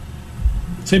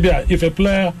 Say if a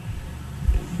player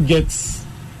gets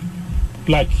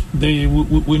like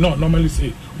we not normally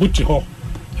say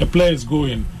a player is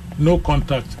going no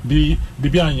contact then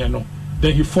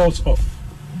he falls off.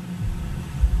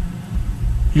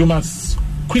 You must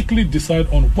quickly decide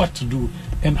on what to do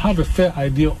and have a fair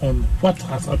idea on what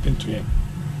has happened to him.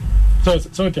 So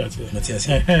what I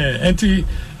say. And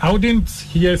I wouldn't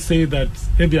hear say that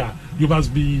you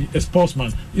must be a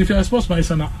sportsman. If you're a sportsman, it's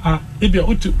an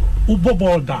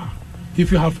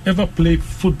if you have ever played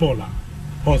football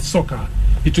or soccer,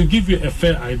 it will give you a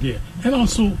fair idea. And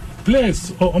also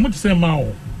players, or I'm going to say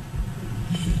Mao,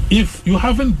 if you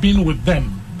haven't been with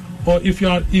them or if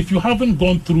you haven't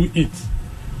gone through it,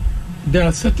 there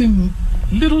are certain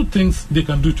little things they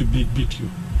can do to beat you.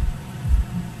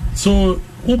 So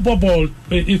Uber ball,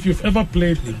 if you've ever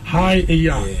played high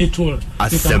AR, it will.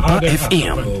 Asempa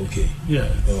FM. Okay. Yeah.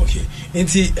 Okay. And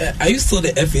are you still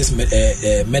the FA's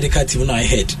medical team on your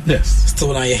head? Yes.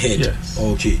 Still on your head? Yes.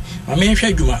 Okay. I mean, if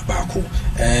you do Bako,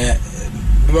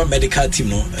 medical team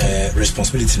no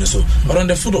responsibility no so. But on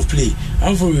the field of play,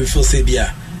 I'm for we feel say be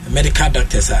medical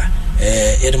doctors are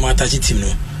the team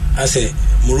no. I say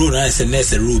Muru na say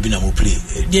nurse rule bi na mo play.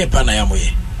 Dey pa na ya mo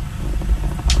ye.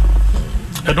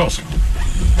 And also,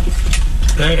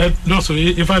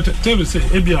 if I tell you, say,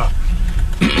 Ebia,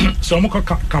 Samuka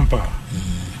Kampa,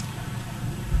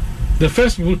 the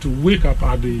first people to wake up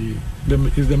are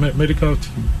is the medical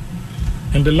team,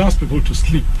 and the last people to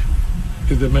sleep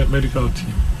is the medical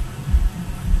team.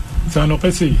 So,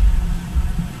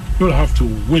 you'll have to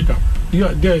wake up. You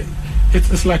are there.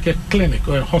 It's like a clinic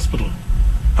or a hospital.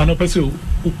 And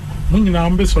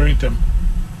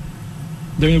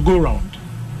then you go around.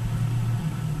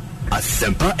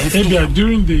 Asempa FM. Maybe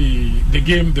during the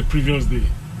game the previous day,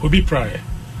 Obi prior,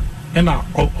 and now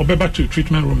Obeba to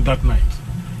treatment room that night.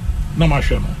 No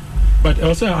matter, but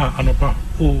also Anopa,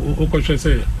 who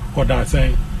say or that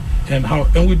saying, and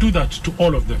we do that to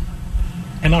all of them.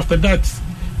 And after that,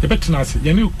 the better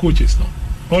you new coaches now,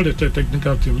 all the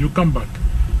technical team, you come back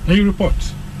and you report.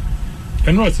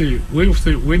 And what say when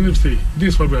you say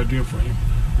this is what we are doing for him.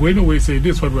 When we say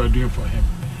this is what we are doing for him.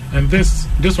 And this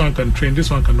one can train,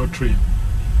 this one cannot train.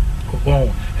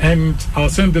 Oh, and I'll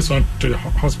send this one to the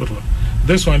hospital.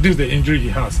 This is the injury he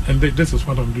has, and this is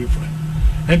what I'm doing for him.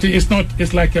 And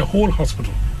it's like a whole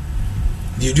hospital.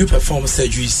 Do you perform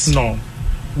surgeries? No.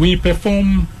 We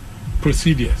perform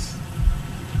procedures,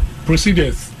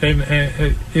 and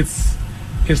it's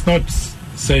not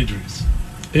surgeries.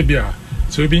 Ebia,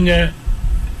 so binya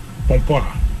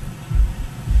pompa.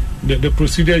 The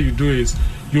procedure you do is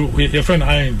your friend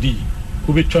IND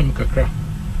who be chum kakra.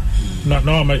 Now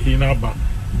I'm inaba.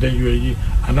 Then you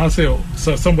and I say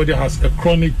so somebody has a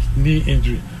chronic knee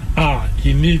injury.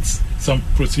 He needs some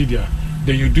procedure.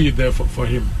 Then you do it there for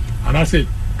him. And I say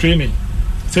training.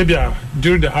 Sebia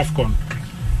during the Afcon,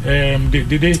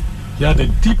 he had a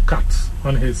deep cut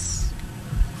on his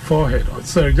forehead,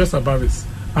 sorry, just above his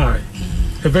eye,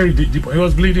 a very deep. He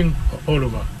was bleeding all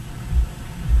over.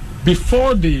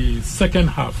 Before the second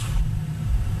half,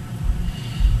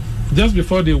 just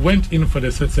before they went in for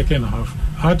the second half,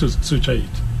 I had to suture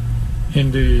it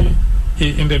in the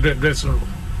dressing room.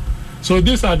 So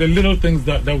these are the little things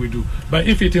that we do. But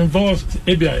if it involves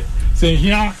ABI, saying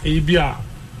here ABI,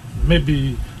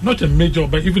 maybe not a major,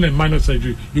 but even a minor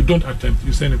surgery, you don't attempt,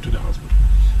 you send him to the hospital.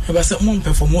 But some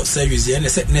perform surgeries, and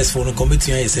the nurse for the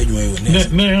committee and surgery.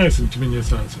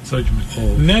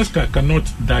 Nurse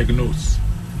cannot diagnose.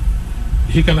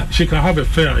 She can have a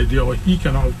fair idea, or he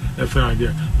can have a fair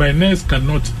idea, but a nurse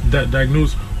cannot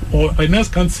diagnose, or a nurse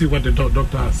can't see what the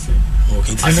doctor has said.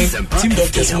 Okay, team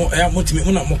doctors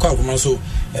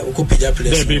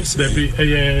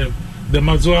the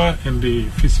Mazua and the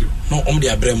physio. No, they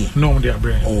are bremo. No, they are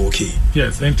bremo. Oh, okay.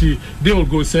 Yes, and they will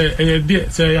go say,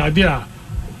 idea.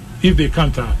 If they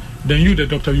can't, then you, the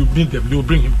doctor, you meet them. They will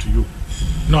bring him to you.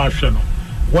 No, actually, no.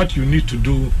 What you need to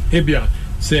do, Abia,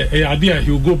 say, idea.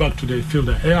 He will go back to the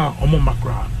fielder.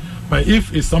 But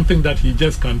if it's something that he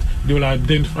just can't, they will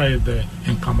identify it there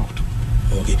and come out.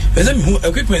 Okay. But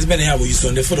a quick question I have is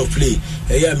on the field of play.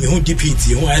 Yeah, me who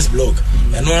DPT, who ice block,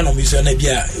 and one of me so na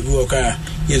bia we work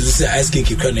yes say ice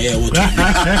cake can here what.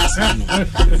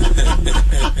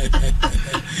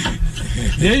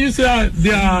 Yeah, you say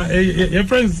they are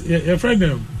your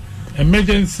friend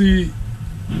emergency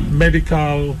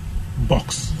medical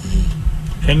box.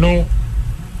 You know,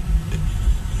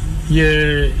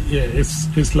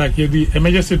 it's like the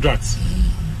emergency drugs.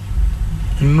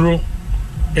 No,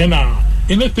 and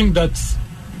anything that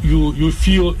you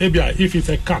feel, if it's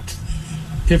a cut,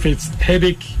 if it's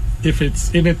headache, if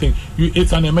it's anything,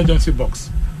 it's an emergency box.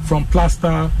 From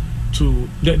plaster to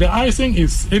the icing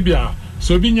is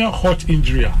so being a hot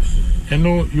injury,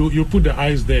 you put the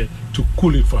ice there to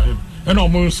cool it for him. And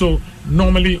also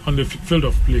normally on the field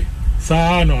of play,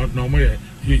 normally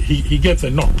he gets a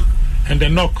knock, and the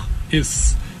knock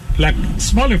is like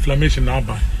small inflammation now,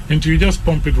 and you just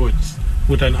pump it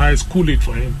with an ice, cool it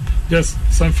for him. Just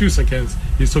some few seconds,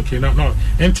 it's okay. Now,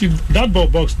 and that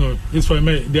box is for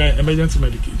their emergency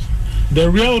medication. The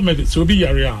real medicine, so be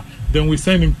area. Then we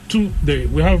send him to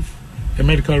we have a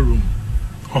medical room,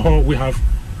 or we have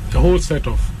a whole set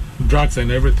of drugs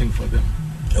and everything for them.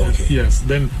 Okay. Yes.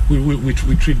 Then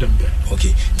we treat them there.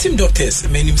 Okay. Team doctors, I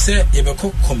mean, you say you have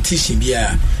a competition be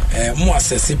more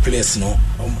assessing players,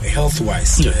 health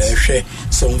wise. Yes.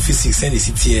 Some physics and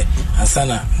city and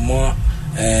sana more.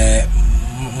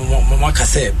 Mama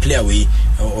say player we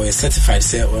or a certified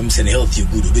say I'm saying healthy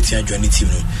good we join the team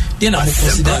no then I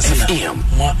consider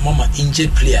mama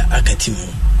injured player aka team.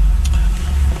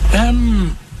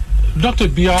 Dr.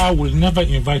 Bia will never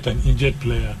invite an injured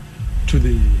player to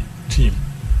the team.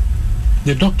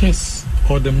 The doctors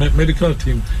or the medical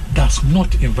team does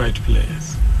not invite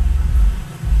players.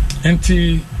 And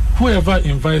whoever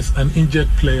invites an injured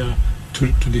player to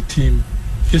the team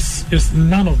is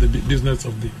none of the business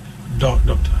of the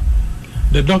doctor.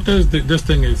 The doctor's this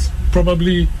thing is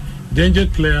probably the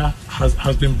injured player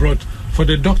has been brought for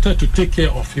the doctor to take care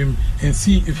of him and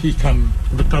see if he can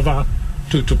recover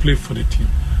to play for the team.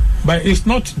 But it's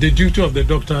not the duty of the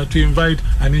doctor to invite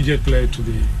an injured player to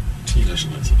the team.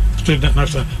 To the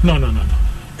national. No.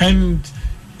 And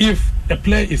if a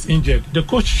player is injured, the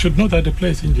coach should know that the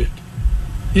player is injured.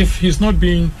 If he's not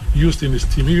being used in his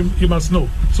team, he must know.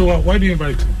 So why do you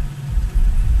invite him?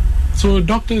 So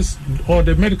doctors or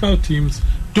the medical teams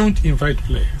don't invite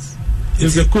players.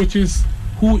 It's the coaches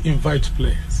who invite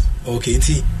players. Okay,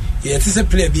 it's a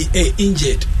player be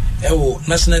injured.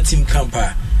 National team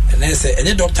camper. And they say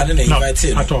any doctor didn't invite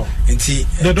him at all.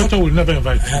 The doctor will never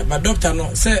invite him. But doctor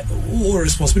no say who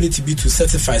responsibility be to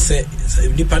certify say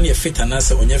depending on fit and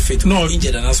answer on your fit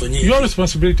injured and answer on your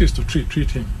responsibility is to treat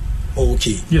him.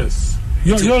 Okay. Yes.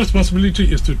 Your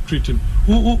responsibility is to treat him.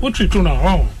 Who treat him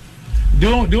now? The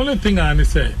only thing I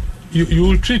say you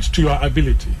will treat to your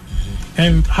ability,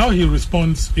 and how he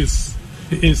responds is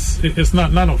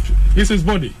not none of it. It's his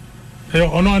body.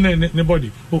 Or no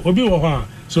anybody. Obi wa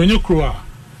so when you crew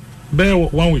bear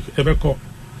 1 week ebeko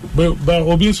but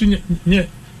obi nso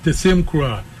the same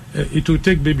crew it will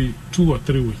take maybe 2 or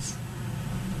 3 weeks.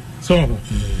 So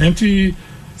and he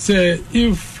say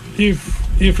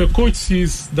if a coach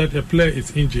sees that a player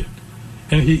is injured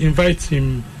and he invites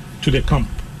him to the camp,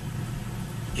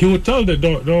 he will tell the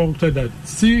doctor that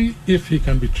see if he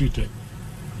can be treated.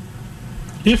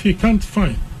 If he can't,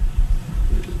 fine.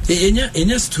 In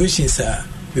your situations,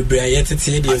 we bring a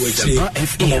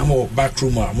back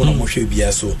room,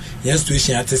 so yes,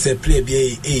 situation at a player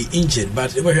be injured,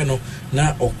 but ever no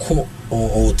now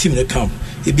or team the camp.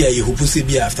 It be a who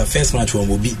be after first match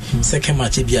will be second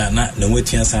match be a na no wait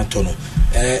Santono.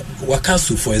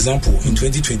 Wakasu, for example, in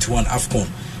 2021 Afcon,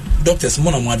 doctors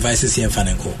more advices here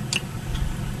Fanenko.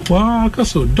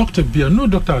 Wakasu, Dr. Bia, no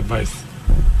doctor advice.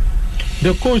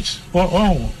 The coach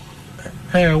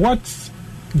what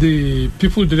the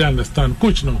people didn't understand,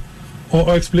 coach no,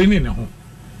 or explaining at home.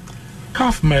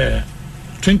 CAF may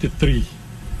 23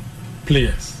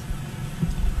 players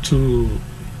to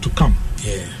come.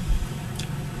 Yeah.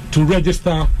 To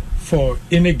register for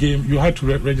any game, you had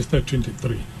to register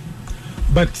 23.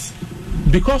 But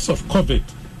because of COVID,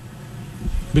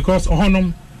 because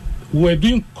we were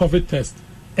doing COVID tests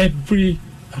every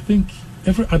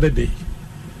other day.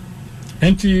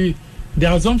 And the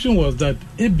assumption was that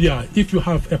if you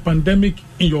have a pandemic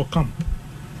in your camp,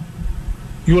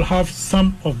 you'll have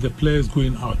some of the players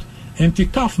going out. And the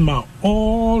CAFMA,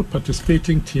 all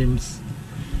participating teams,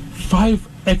 5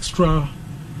 extra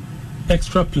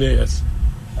players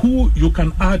who you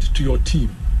can add to your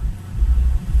team.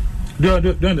 Do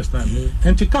you understand? Mm-hmm.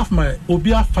 And the CAFMA will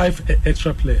be 5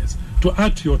 extra players to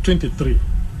add to your 23.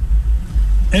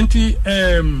 And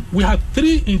we had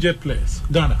 3 injured players,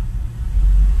 Ghana.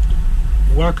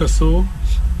 Wakaso,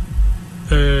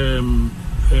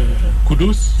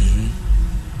 Kudus,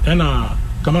 and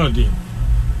Kamaldeen.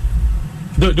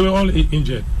 They were all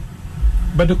injured,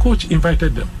 but the coach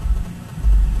invited them.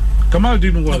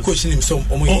 Kamaldeen was coaching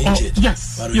himself injured.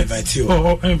 Yes, invite you.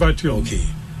 Invite you. Okay.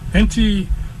 And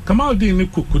Kamaldeen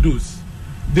and Kudus,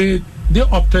 they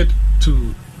opted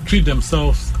to treat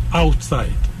themselves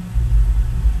outside.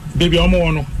 Baby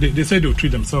Omo, they said they'll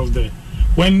treat themselves there.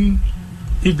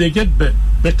 If they get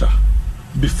better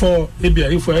before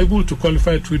if we're able to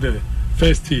qualify through the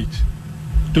first stage,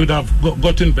 they would have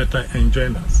gotten better and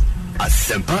joined us.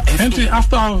 And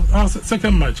after our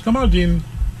second match, Kamaldeen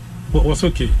was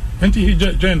okay. And he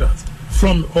joined us.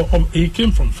 He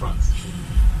came from France.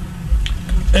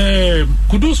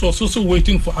 Kudus was also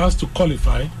waiting for us to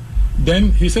qualify.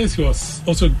 Then he says he was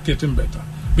also getting better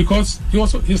because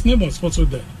his name was also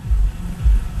there.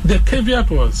 The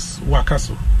caveat was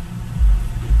Wakaso.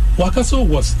 Wakaso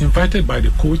was invited by the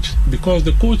coach because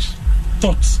the coach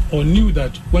thought or knew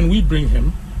that when we bring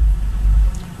him,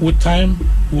 with time,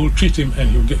 we'll treat him and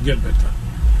he'll get better.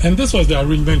 And this was the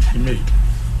arrangement he made.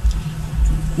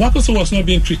 Wakaso was not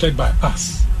being treated by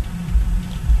us.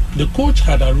 The coach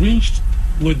had arranged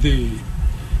with the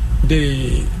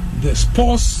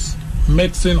sports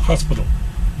medicine hospital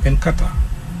in Qatar.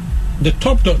 The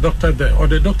top doctor there, or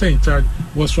the doctor in charge,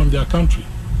 was from their country.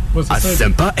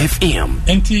 Asempa FM.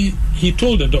 And he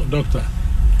told the doctor,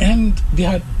 and they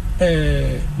had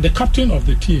the captain of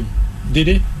the team,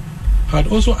 Dede, had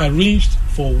also arranged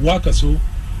for Wakaso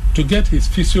to get his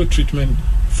physio treatment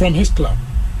from his club.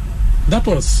 That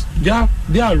was their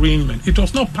arrangement. It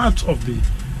was not part of the.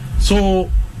 So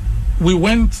we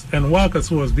went, and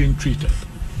Wakaso was being treated.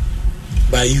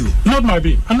 By you? Not by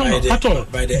me. At all.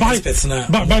 By the experts now.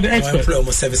 By the experts.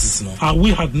 Services now.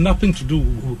 We had nothing to do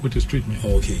with his treatment.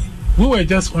 Okay. We were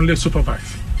just only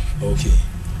supervised. Okay.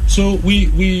 So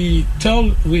we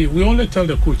only tell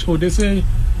the coach. They say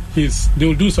they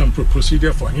will do some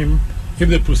procedure for him. If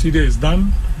the procedure is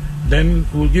done, then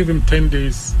we'll give him 10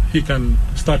 days. He can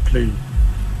start playing.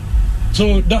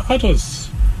 So that was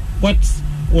what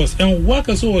was. And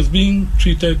Wakaso was being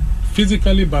treated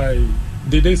physically by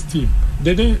Dede's team.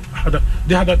 They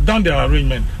had done their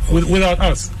arrangement without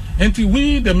us, And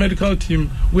we, the medical team,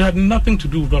 we had nothing to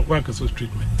do with Wakaso's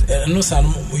treatment. No, sir,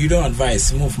 you don't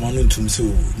advise move Manuntum so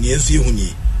near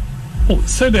Huni. Oh,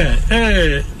 said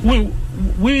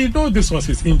we know this was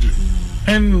his injury,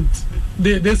 and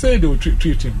they say they will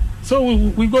treat him. So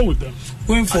we go with them.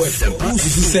 Going forward, who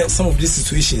said some of these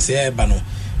situations, Bano,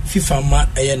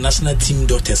 FIFA national team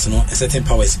doctors, a certain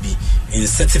powers be in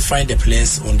certifying the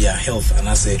players on their health, and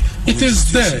I say it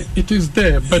is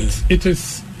there, but it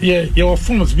is your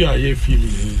forms be a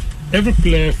feeling. Every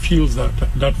player feels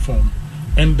that form,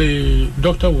 and the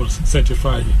doctor will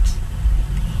certify it.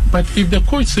 But if the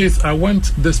coach says, I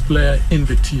want this player in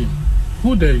the team,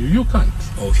 who dare you? You can't.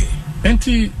 Okay.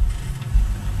 And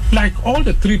like all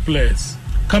the three players,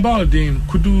 Kabaldin,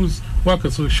 Kudus,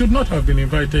 Wakaso should not have been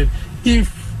invited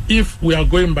if we are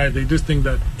going by this thing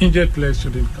that injured players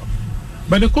shouldn't come.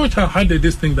 But the coach had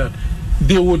this thing that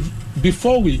they would,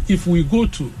 if we go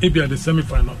to Abia the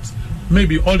semi-finals,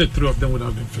 maybe all the three of them would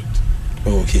have been fit.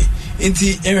 Okay.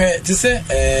 To say,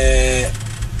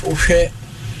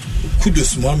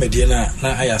 Kudus Mohamed na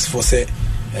I asked for say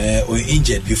or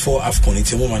injured before Afcon.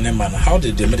 How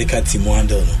did the medical team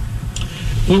handle?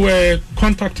 We were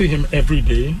contacting him every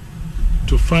day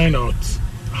to find out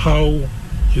how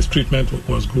his treatment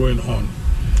was going on.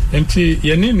 And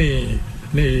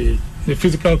the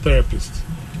physical therapist,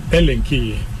 Ellen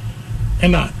Key,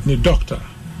 and the doctor.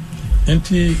 And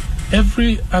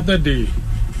every other day,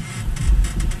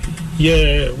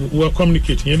 we were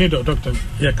communicating. You need a doctor,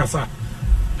 Kasa.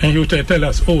 And he would tell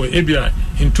us, ABI,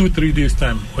 in 2-3 days'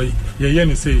 time,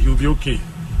 say he'll be okay.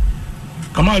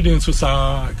 Kamaldin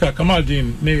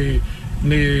Kamaldin,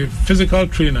 the physical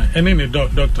trainer, and then the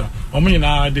doctor,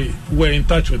 they were in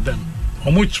touch with them.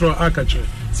 Omuchro Akache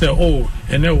say,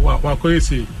 and then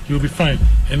Wakoisi, he'll be fine.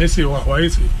 And they say,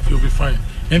 Waisi, he'll be fine.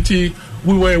 And we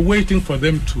were waiting for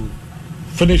them to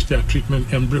finish their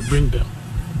treatment and bring them.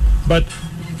 But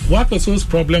Wakaso's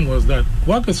problem was that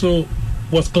Wakaso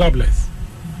was clubless.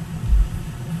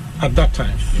 At that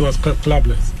time, he was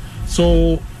clubless.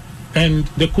 So, and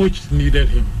the coach needed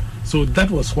him. So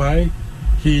that was why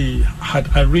he had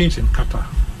arranged in Qatar.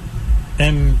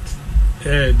 And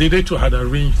they too had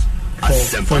arranged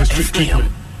for his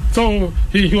treatment. So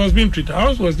he was being treated.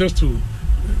 Ours was just to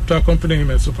accompany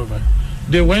him and supervise.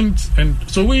 They went, and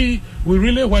so we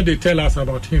relay what they tell us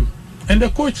about him. And the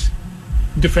coach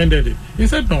defended it. He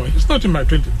said, no, it's not in my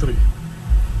 23.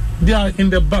 They are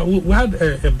in the we had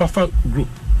a buffer group.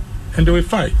 And there were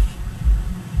 5.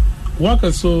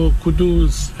 Wakaso,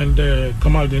 Kudus, and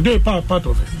Kamaldin, they were part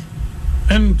of it.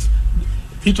 And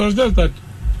it was just that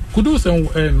Kudus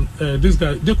and this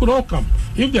guy, they could all come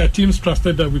if their teams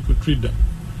trusted that we could treat them.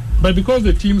 But because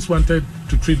the teams wanted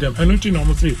to treat them, and not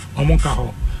obviously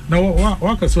Omonkaho. Now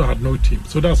Wakaso had no team,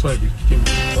 so that's why he came.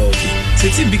 Okay. So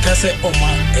it's because the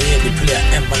player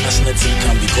and national team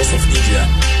come because of India.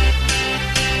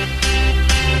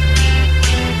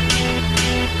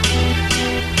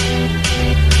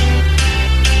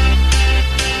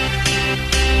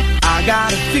 I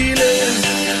got a feeling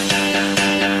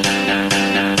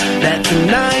that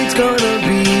tonight's gonna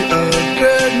be a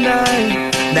good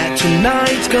night. That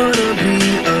tonight's gonna be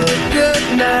a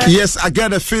good night. Yes, I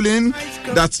got a feeling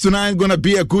that tonight's gonna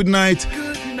be a good night.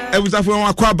 Every time we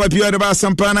want to call back, you're about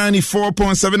Sampana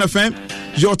 94.7 FM,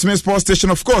 your ultimate sports station,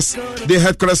 of course, the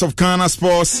headquarters of Ghana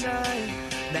Sports.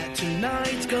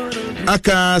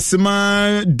 Aka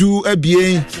Sima do a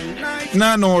bien,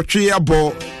 na no tree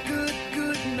abo.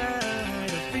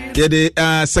 Yeah, the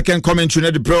second commentary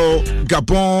at the bro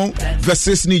Gabon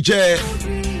versus Niger.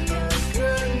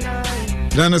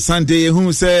 Then Sunday,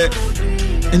 who said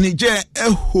Niger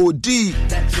hodi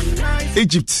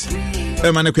Egypt.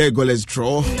 Emanekwe goalless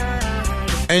draw.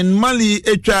 And Mali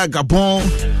etra Gabon.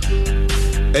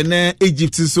 And then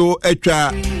Egypt so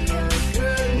etra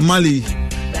Mali.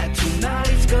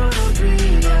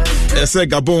 I said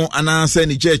Gabon and I said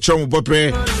Niger Chomo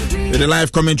Bopre. The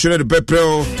live commentary at the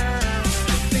Bepro.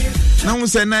 Now we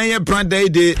say na ye brand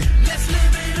day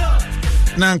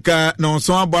nanka no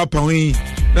so abo apawi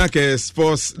nanka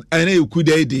sports ene uku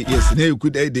day yes na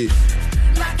uku day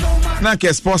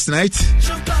nanka sports night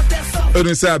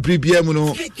onu say abribia mu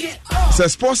no say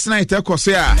sports night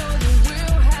ekoso ya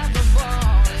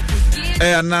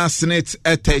na snit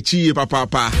etachi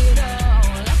papa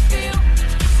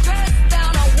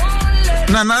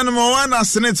na nanu mo wana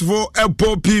snit vo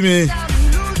ebo pime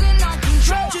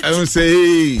I will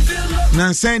say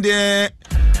na send the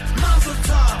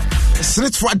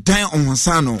snitch for time on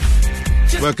Sano.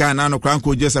 Work no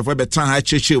cranko just for better high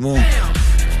church mo.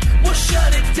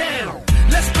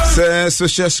 Say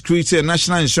Social Security and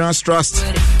National Insurance Trust.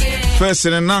 First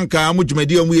in Nanka,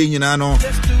 Mujmedi, we in no.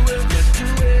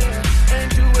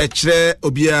 Echere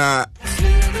obia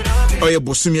oye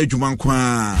bosumi adwuma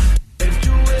nkwa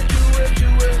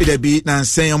ida bi na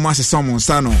nsen omo asesa mo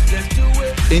nsa no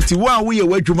enti wo ye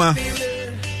wadwuma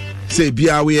say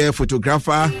bia we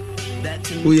photographer,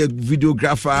 we a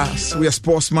videographer, we a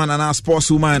sportsman and a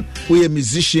sportswoman, we a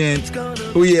musician,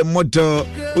 we a model,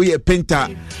 we a painter,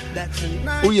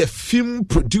 we a film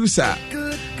producer,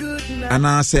 and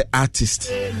I say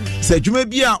artist. Say you may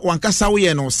be a wankasa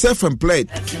we no self-employed.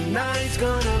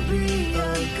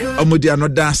 Omodi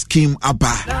another scheme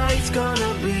aba.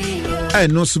 I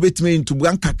know subit me into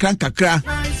wanka kakra.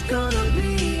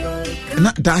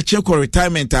 Na da check or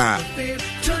retirement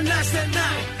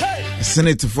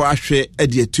Senate for Ashwe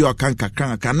Eddie Tio Kanka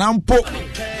Kanampo.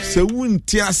 So wouldn't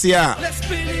Tiasia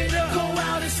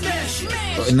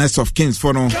Nest of Kings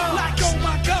for no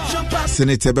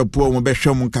Senator Bepo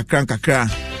Mobesham Kakra.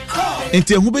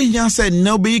 Into Hube Yan said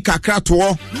no be Kakra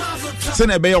to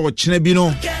Senabe or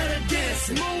Chinebino.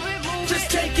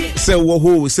 Say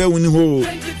woho, say winho.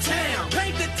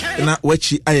 Not what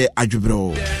she aye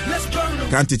ajubro.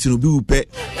 Can't it to be upe.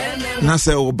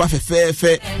 Nasa o bafe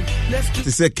fe.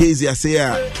 To say Casey, I say,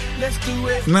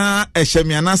 na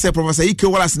Eshemia, Nasa Professor Ike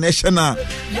Wallace National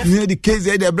near the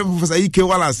Casey, the Professor Ike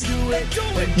Wallace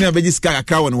near Bejiska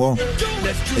Cow and War.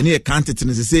 And he accounted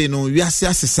and say, no, you are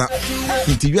Sassa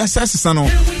into your Sassano.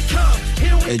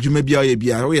 You may be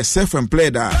a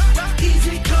self-employed.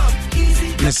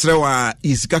 Nesrewa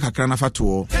is Kakakana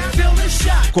Fatuo.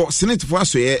 Call Senate for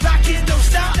us.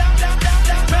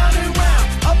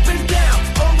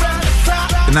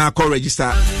 Now call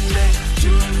register.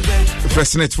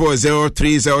 First net for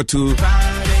 0302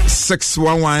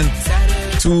 611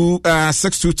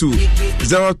 622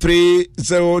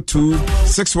 0302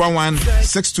 611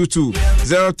 622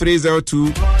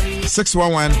 0302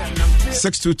 611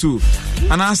 622.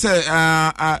 And I say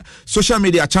social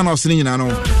media channels in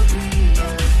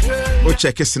O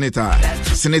check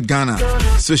Senate Ghana,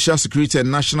 Social Security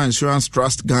and National Insurance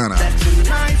Trust Ghana.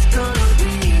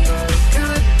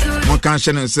 One can't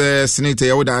say Senate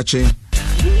Yawodachi.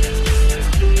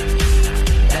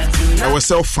 I was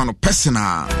so fun of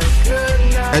personal.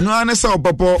 And one is our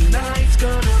bubble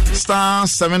star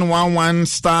 711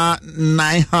 star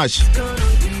 9 hash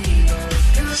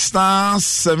star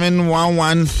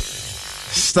 711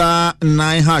 star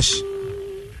 9 hash.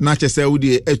 Not just say would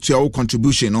your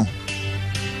contribution, no.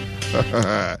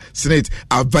 Senate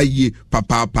Avayi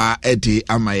Papa Eddie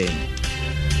Amaye.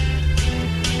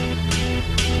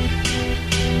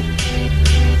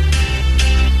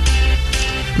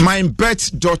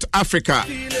 MindBet.Africa.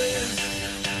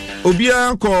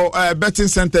 Obia ko betting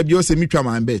center bio se mitwa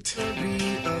MindBet.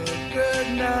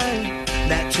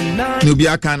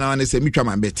 Obia kana se mitwa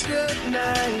MindBet.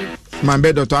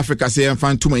 MindBet.Africa say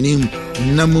enfan too many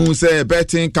namu say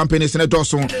betting companies na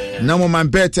doso namu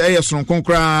MindBet son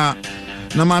konkra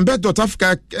na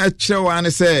MindBet.Africa chewa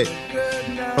ane say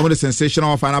over the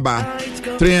sensational final bar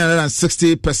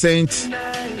 360%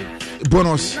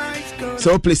 bonus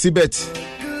so place bet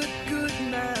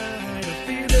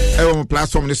on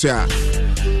platform this year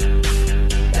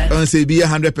on say be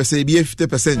 100% be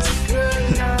 50%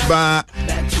 but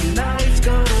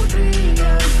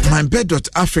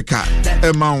MindBet.Africa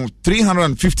amount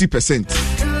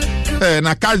 350%.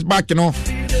 Na cashback, you know,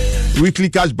 weekly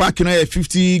cashback, you know,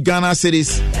 50 Ghana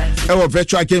cedis. Our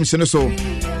virtual games, you know, so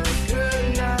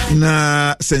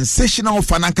na sensational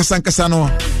Fanankasano.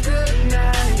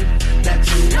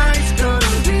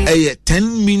 A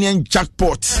 10 million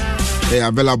jackpot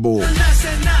available. A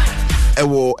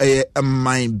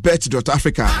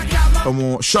MindBet.Africa.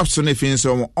 Shops on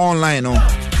the online,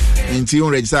 until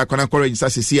register,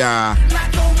 register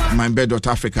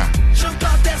MindBet.Africa.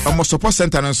 Support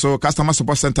center and so customer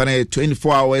support center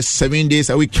 24 hours 7 days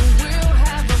a week.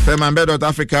 The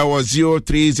MindBet.Africa was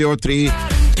 0303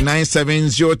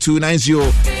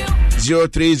 970290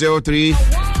 0303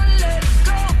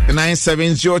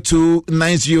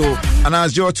 970290 and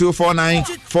 0249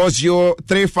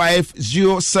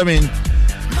 403507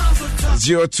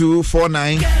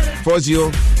 0249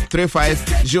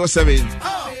 403507.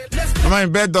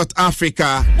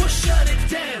 MindBet.Africa.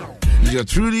 You're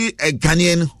truly a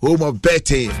Ghanaian home of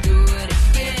betting.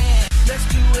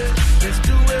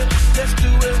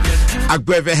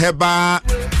 Agbeve Heba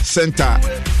Center.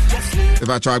 If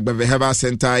I try Agbeve Heba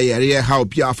Center, area how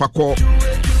Pia Fako.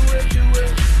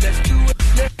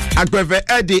 Agbeve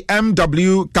Eddie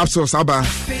MW capsules Abba.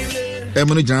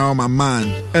 Emily General, my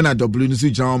man, and a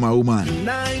WNC General, my woman.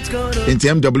 In the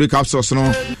MW capsules,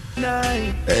 no.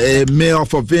 Male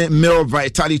for male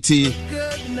vitality,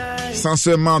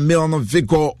 sensuellement male no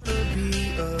vigor,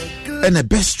 and the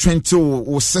best strength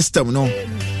to system, no.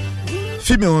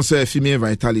 female also female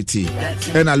vitality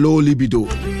and a low libido.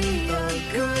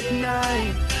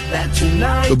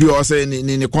 Obi also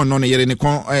ni kon no yere ni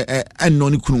kon no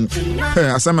ni kunu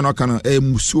asama no kan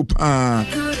musu pa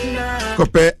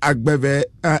kope agbeve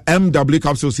MW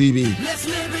capsule CV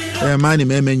mani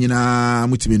me nyina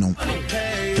mutimi no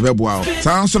ebeboa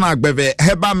sanso na agbeve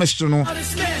heba mist no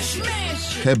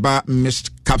heba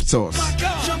mist capsules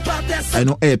I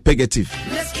know pegative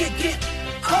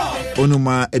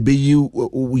onuma ebeyi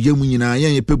yemu nyina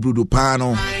yen pebrudo pa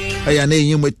no aya na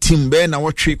yin team be na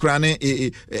wotwe kra ne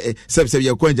sebseb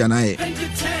ya kwanja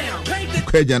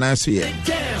na so ye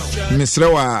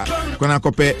misrewa kona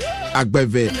kope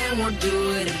agbeve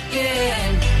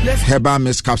heba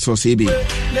miss capsule CB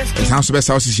sanso be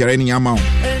sauce share ni ama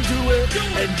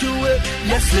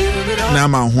na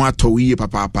ma ho atowi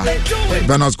papa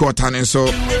Venus got an so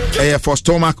for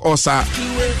stomach ulcer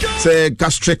say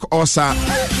gastric ulcer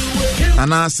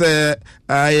and I say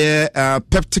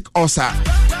peptic ulcer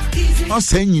o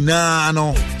say nyina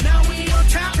no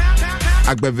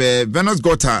agbeve Venus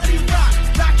got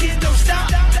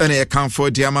and e can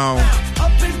for diama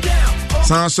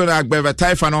sanso agbeve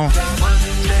typhoid no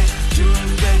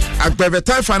agbeve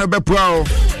typhoid no be pro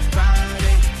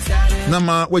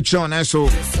nama which on so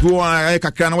go I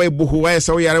kakra na we buhu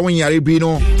so yare won yare bi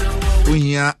no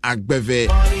ohia agbeve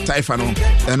typhoid no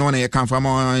and one e kan fam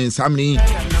samni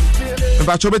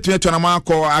ba cho betime to na ma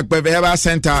ko agbeve herbal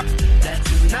center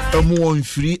amu on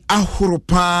free ahoro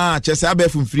pa chese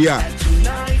abefu free a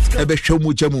ebe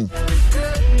hwemu chamu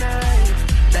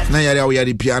na yare awo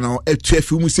yare piano etu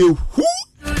afi mu se hu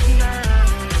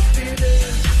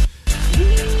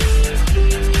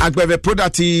agbeve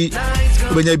product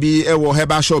obenya bi ewo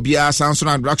herbal shop bia Samson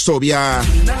and drug store bia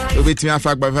obetimi afa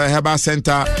agbeve herbal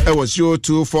center ewo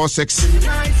 0246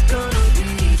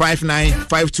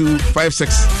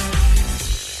 595256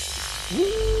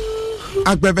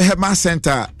 agbeve herbal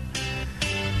center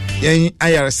yen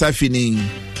ayare safini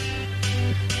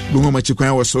bungo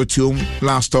machikwan was so tium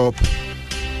last stop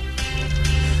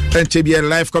and to be a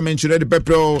live commentary the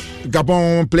Pepro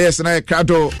Gabon players na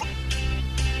Krado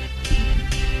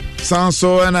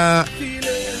Sanso and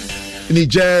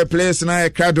Niger players na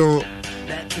Krado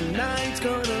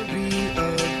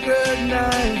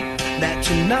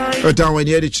down when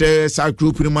you the chairs our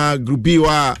group group B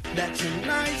wa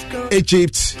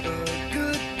Egypt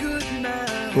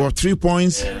were 3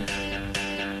 points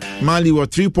Mali were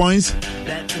 3 points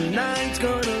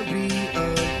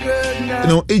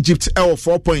Egypt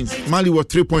 4 points Mali were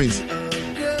 3 points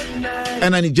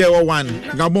and Niger were 1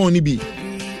 Gabon nibi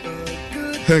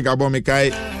Gabon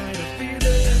Mekai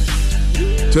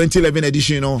 2011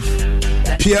 edition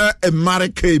Pierre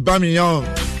Emerick Bamillon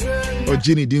or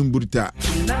Jenny Dimburta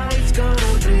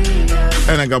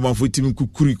and Gabon for team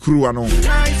Kukuri Kruano.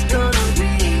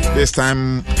 This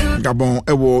time Gabon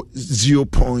ewo 0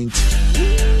 point.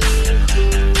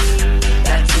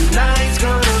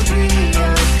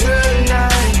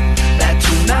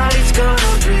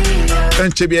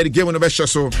 And Chebi the game on the best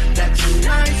so.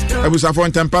 I was a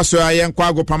phone temper so I am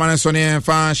quago permanent son and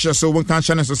fan so one can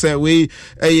channel so say we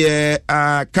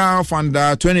CAF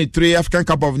under 23 African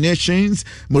Cup of Nations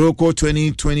Morocco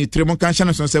 2023 one can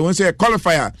channel so say once a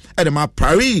qualifier at the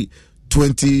Paris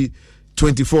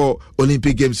 2024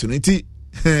 Olympic Games unity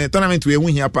tournament we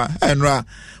win here pa and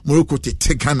Morocco to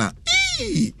take Ghana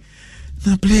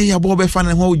na play ya bobe fan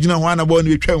and ho gina ho na bo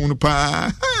ni twa unu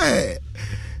pa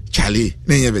Charlie,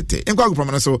 Nevete. And Quago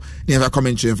Promenade, so never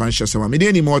comment in Fanchester. So,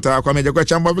 Midi Mortar, Quameja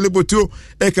Quacham, available to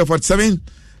AK-47.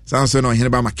 Sounds so no here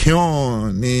about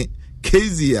Macion, ne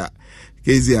Kezia,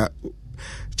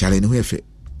 Charlie, no hefe.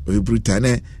 We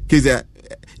brutane, Kezia.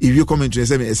 If you comment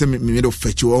to me, me do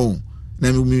fetch your own.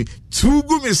 Name me 2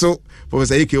 good me so.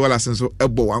 Professor Ike Wallace so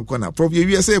elbow one corner. Probably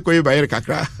you say by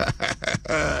Kakra.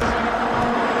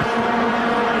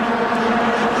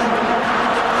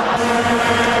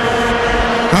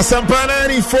 Asampa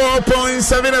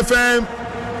 94.7 FM,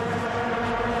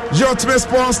 your ultimate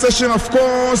sports station, of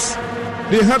course.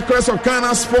 The headquarters of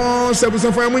Ghana Sports.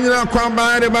 Ebusan for Munina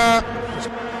Kwamba Deba,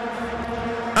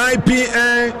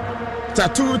 IPA,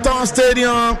 Tattoo Town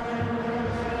Stadium,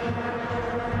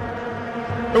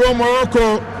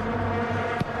 Morocco,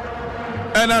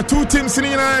 and 2 teams in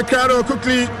the crowd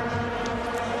quickly.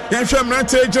 Yamsham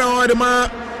Nate John Adema,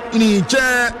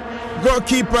 Niger,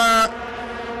 goalkeeper.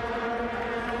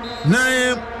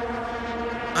 Naim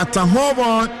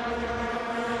Atahovan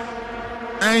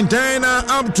and Dana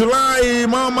Abdullahi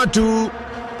Mamadou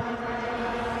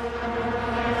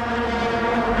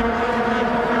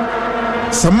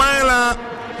Samaila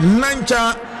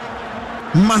Nancha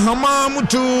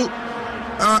Mahamamutu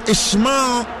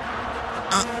Ismail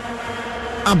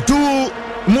Abdul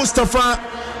Mustafa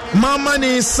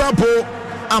Mamani Sabo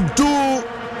Abdul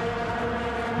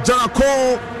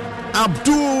Jako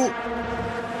Abdul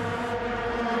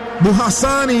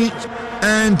Buhassani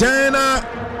and then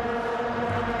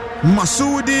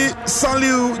Masudi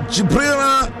Saliu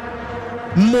Jibrila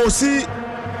Mosi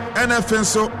NFN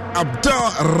so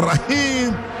Abdul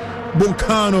Rahim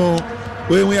Bunkano.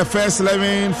 When we are first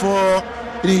 11 for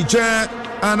Niger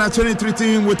and a 23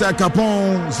 team with a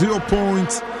Gabon 0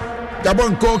 points.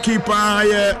 Gabon goalkeeper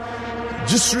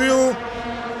Gisril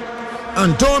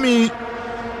Andomi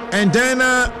and then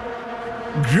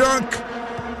Grak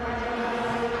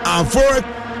Avok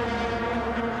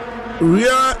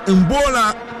Ria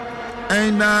Mbola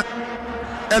and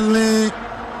Ellen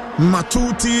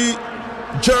Matuti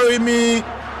Jeremy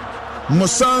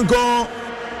Mosango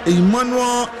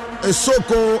Emmanuel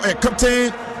Esoko a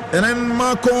captain and then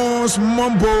Marcos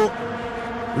Mombo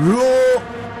Ro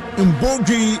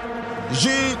Mbogi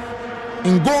Jean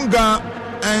Ngonga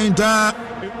and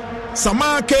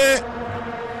Samake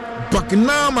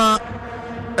Baknama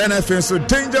NFN so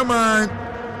Danger Man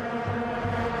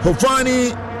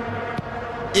Hovani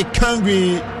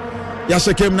Ikangwi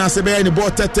Yashakem Nasebe and the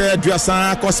Botete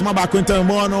Duasa Cosma Baquinta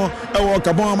Mono Ewo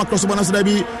Gabon Macrosabana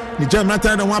Sebi Niger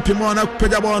Natan and Wapimona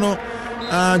Pejabono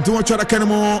do try to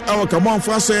Canemo Ewo Gabon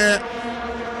Fase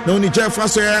no Niger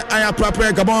Fase Aya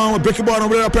Prape Gabon breaking ball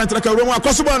over Pantaka Roma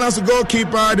Cosabana as a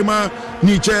goalkeeper the man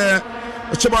Niger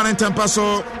Chaban and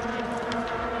Tempaso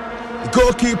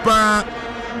goalkeeper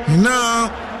now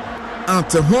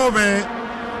at Hove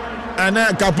and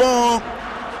Gabon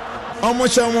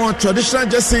almost a more traditional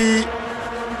jersey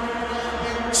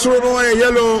Soro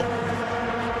yellow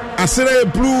Asere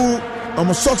blue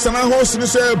almost socks and a horse in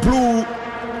the blue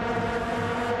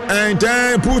and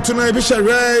then boot to the bishop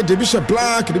red, the bishop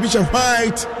black, the bishop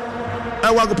white.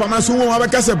 I walk up on my son, I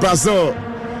guess Brazil.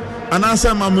 And I say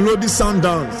Mamelodi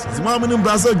Sundowns. It's Mamma in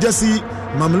Brazil, Jesse,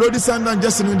 Mamelodi Sundowns,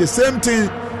 Jesse doing the same thing.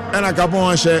 And I got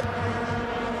one share.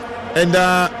 And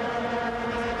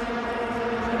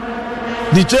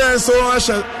the chair so I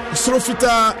shall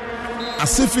Srofita,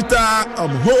 Asifita,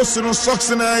 host no socks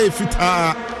in a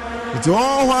fita. It's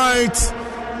all white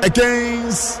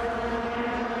against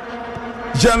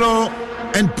yellow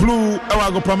and blue.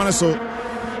 I go permanent. So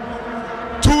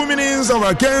 2 minutes of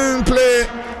a gameplay.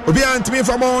 Obi antimi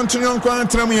from on to young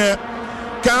quantum here.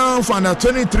 Count for the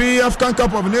 23 Afcon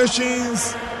Cup of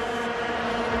Nations.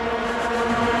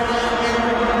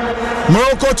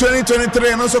 Morocco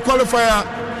 2023 and also qualifier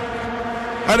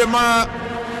at the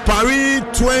Paris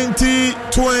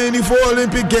 2024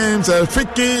 Olympic Games. A free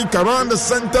kick around the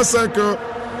center circle.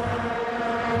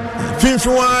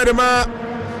 51 the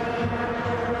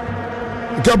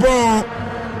Gabon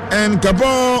and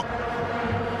Gabon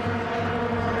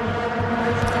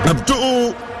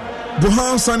Abdul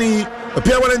Buhassani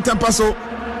appear well in Tempaso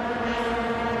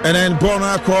and then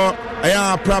Bonako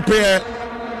Aya prepare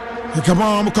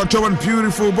Gabon control and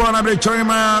beautiful Bonabri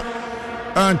Cherima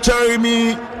and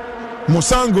Jeremy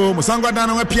Musango down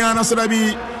on a piano so that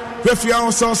be referee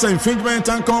also say infringement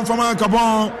and come from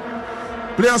Gabon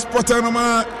player spotter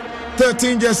number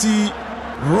 13 Jesse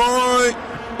Roy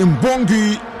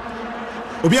Mbongi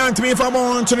Obiantimi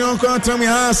Fabon Chinion Quantum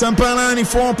has and Panani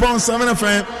 4.7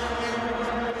 FM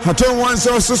Haton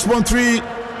 106.3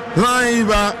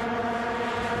 live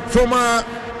from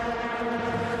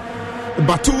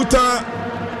Batuta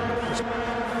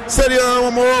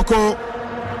Serie Morocco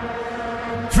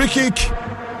free kick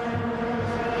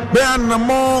Ben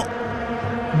Namo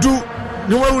Du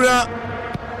Nuera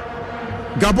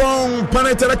Gabon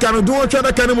Panetera Cano Do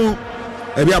Chada Canimu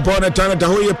Ebi abon etana da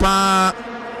hoye pa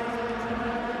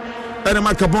Ene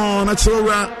Gabon na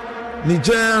tsora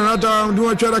Niger rada do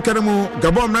atwa kanemu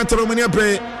Gabon na tro mani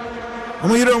abre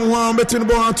Omo yire mo ho between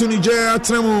ball to Niger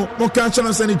atremu mo ka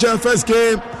chana se Niger first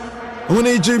game Omo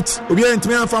Egypt obi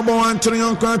entime afa ball antro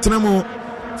yon kan atremu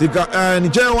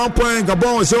Niger 1 point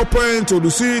Gabon 0 point to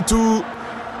Lucy to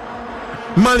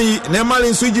Mali na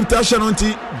Mali so Egypt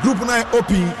ashanonti group 9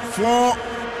 open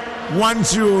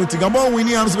 4-1-0 Gabon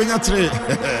winning am Benya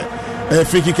 3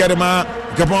 free kick edema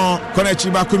Gabon connect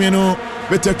ba kumino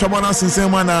better twabona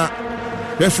sinsemwa na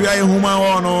referee ayi huma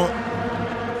wono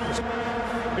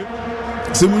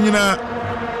simunyina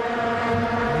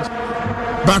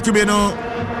bakumino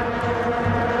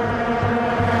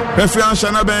referee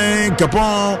anshana ben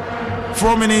Gabon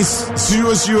 4 minutes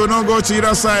 0-0 no go to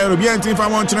either side bien team for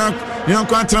one tuna yon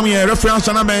kwantram here referee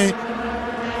anshana ben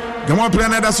Gabon play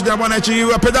na da suja bona chi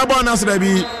we peda bona so da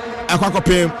bi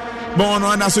akwakopem bon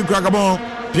no na so Gabon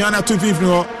piana 250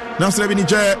 no na so da bi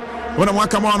Niger When I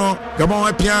come on,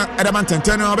 Gabon Pia, Adaman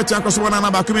Tenteno, Betacoswana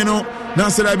Bakumino,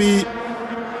 Nasarabi,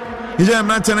 Ijam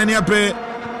Nantanania Pre,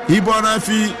 Ibona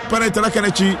Fi,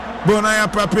 Panetalakanchi, Bonaya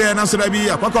Pape, Nasarabi,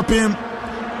 Aquacopim.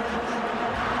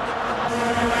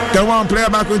 Gabon player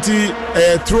back with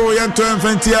throw Yanto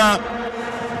Infantia.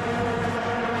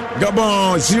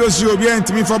 Gabon 0-0 bien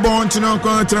to me for bon to know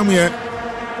Contramuye.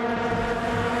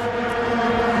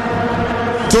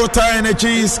 Total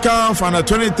Energies CAF and the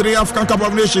 23 Afcon Cup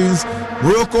of Nations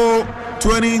Morocco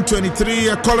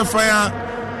 2023 qualifier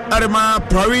Adema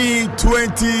Paris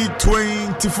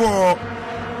 2024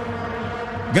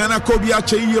 Ghana Kobia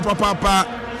Cheye Papa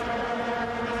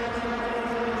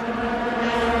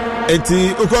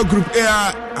Eti Oko Group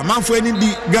A Amafo Eni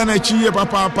di Ghana Cheye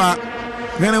Papa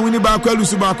Ghana wini ba kwa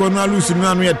lusu ba kwa na lusu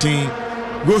na no yetin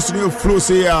go to the flow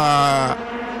say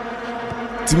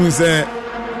timu say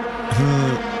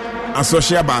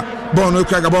Asociaba bon no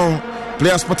Gabon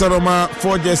players Potaroma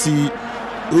 4 jersey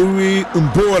Uri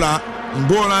Mbola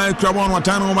Krabon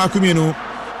watano ma kumino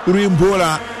Uri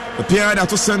Mbola the player that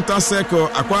to center circle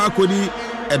akwa kodi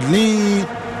Edlin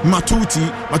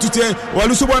Matuti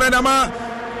walusu bwana dama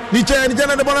nije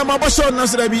na bwana mabasho na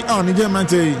srabi nije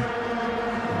mante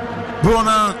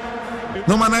Bona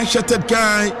no man shattered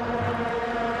guy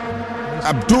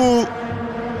Abdul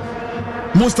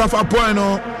Mustafa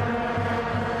Poino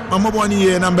Amaboni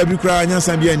ye number bi kra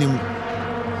nyansa bi anim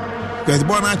because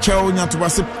bona chew nya to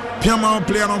wase piama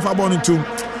player on for born to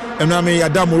and me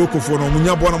yada Morocco for no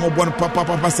munya bona mo bona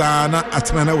papa sa na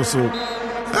atena na wo so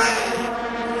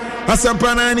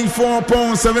Asampa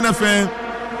 94.7 FM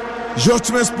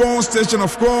Jotme Sports Station,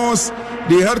 of course,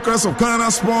 the headquarters of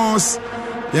Ghana Sports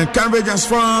in Convergence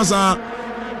France,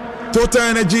 Total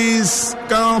Energies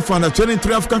CAF and the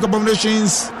 23 Afcon Cup of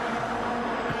Nations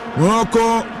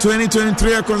Morocco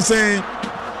 2023 concern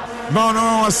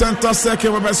Bono Center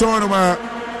Second with Besonoma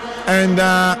and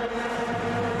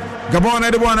Gabon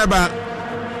Edibonaba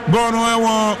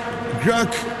Bono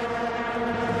Greg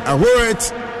Award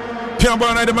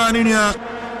Piambon Edimania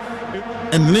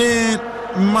and Lynn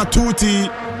Matuti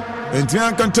and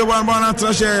Tian Kantawan Bona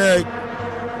Trashe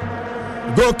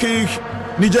Go kick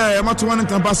Niger Matuan and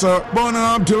Tampasa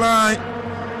Bona Abdullah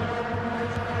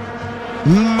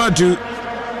Madu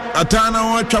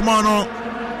Atana Chamano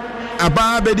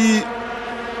Ababedi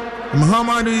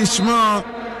Muhammad Ishmael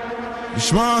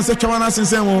Sechamana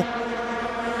Sinsemo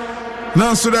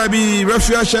Nansurabi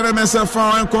Refia Sheremesa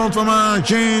Fa and Confirma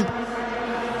Jane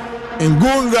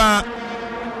Ngunga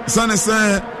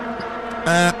Sanese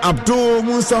Abdul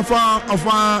Mustafa of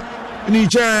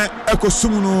Niger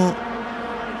Ekosumuno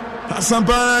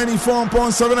Asampa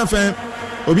 94.7 FM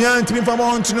Obian to me for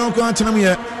one to know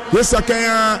Continamia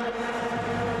Wesakaya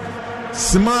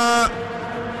Sima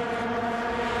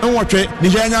Nwatwe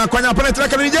Nigeria kwanya penetra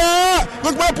ka Nigeria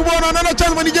look my pubono another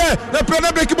chance for Nigeria the play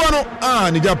na break bono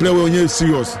Nigeria play we onye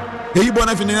serious he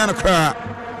bona fi na cry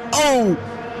oh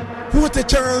what a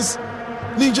chance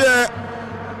Nigeria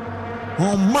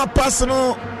on my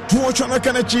personal to na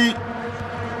kanachi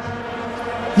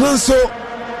so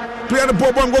play the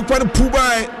ball go kwa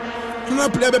pubai na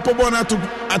play be pubono to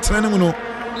atrane mu no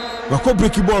wa ko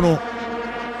break bono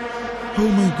oh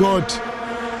my God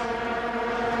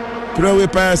Pray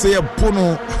pa say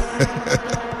Puno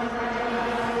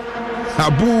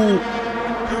Abu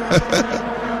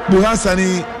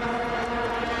Buhasani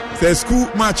the school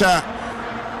matcha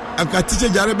aka teacher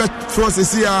Jarebe force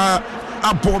see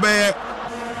abobe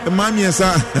mami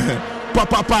sa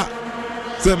papa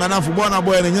say man for born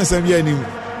boy na nyasam bi anim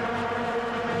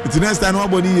it next time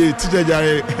nobody teacher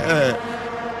Jare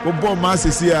go bomb mass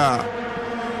see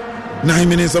 9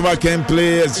 minutes of can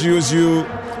play as usual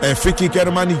Fiki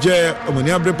Kerma Niger,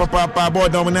 Muniabre Papa,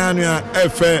 Board Dominania,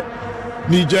 F.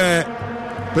 Niger,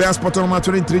 Players Potoma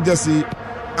 23 Jesse,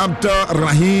 Abda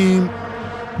Rahim,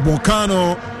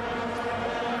 Bocano,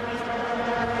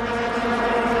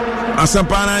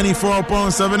 Asampa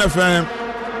 94.7 FM,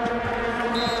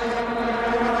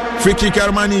 Fiki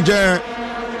Kerma Niger.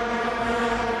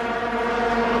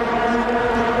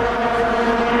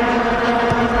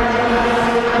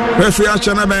 Referee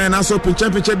achana ben aso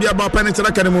pinche bia ba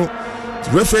penetra kanemu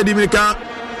referee di Mika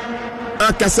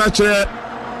akasache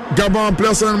Gabon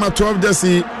plus number 12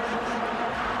 desi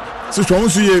so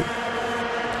suye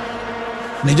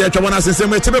Nigeria twana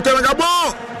seseme tebe kwa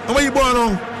Gabon omo yibo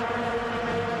no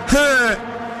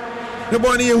the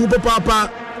boni hu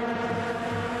papa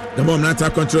the bomb na ta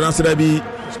control asada bi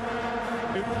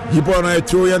yibo na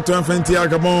throw yanto afenti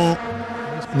Gabon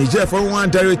Nigeria for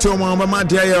one direct to mo ma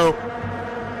dia yo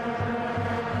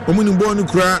omuni bonu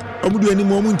kura omudu ani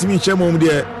mo ntimi hye mo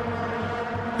de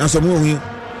na so mo hu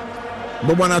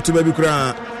Bobana to baby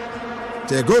kura.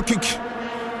 The goal kick.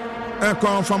 And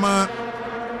come from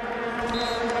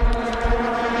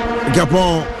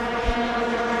Gabon.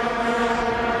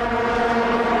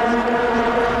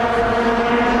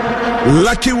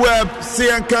 Lucky Web, see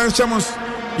and can Shamos.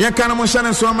 Yakanamoshan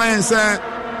and Swama say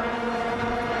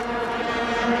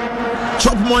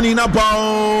chop money in a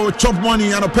bow, chop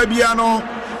money and a pebiano.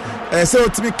 So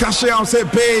to me cash out say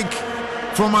big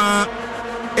from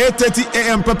 8:30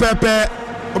 a.m. Pepe.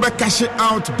 Obe cash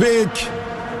out big.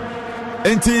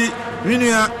 Enti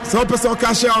winia so person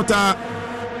cash out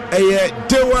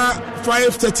Dewa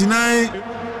 539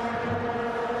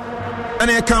 and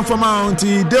I come from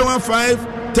Mounty Dewa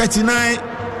 539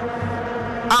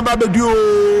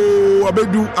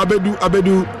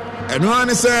 abedu and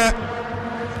one say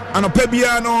and a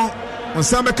pebiano on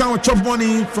Sunday count chop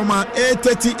money from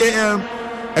 8:30 a.m.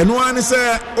 and one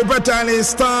say Obertale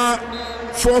star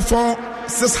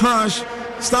 446 hash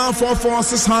star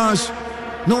 446 hash.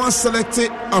 No one selected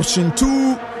option 2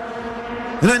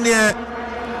 and then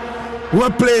we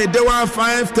play they were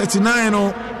 539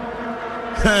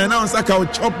 now it's like our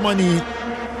chop money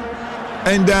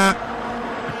and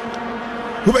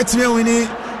who bet me winning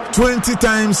 20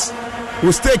 times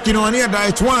we stake on here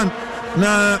diet 1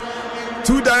 na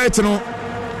 2 diet and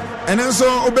then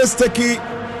so we stake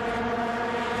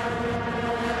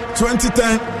 20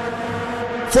 times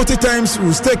 40 times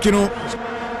we stake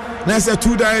now say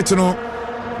 2 diet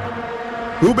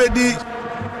who bet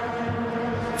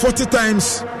 40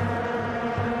 times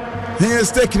he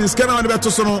is taking his canal better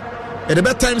so at the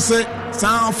better time say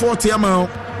 40 amount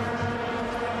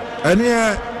and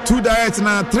here 2 diets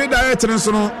now 3 diets and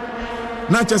so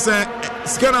not just say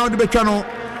scan out the becano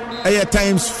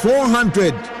times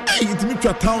 400 it means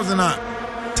 1,000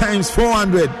 times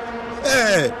 400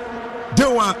 they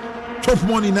want chop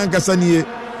money nangasani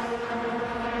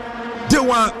they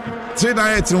want 3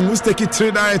 diets and we take it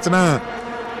 3 diets now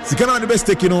scan out the best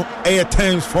take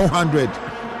times 400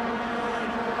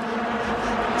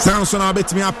 Samson I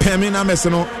bet me a pay me na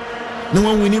meseno. No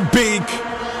one winning big.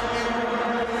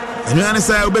 And you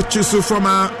understand I bet you so from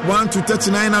 1 to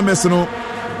 39 na meseno.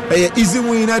 Easy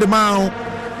win at the mount.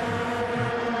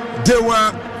 They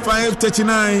were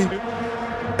 539.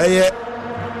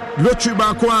 Lottery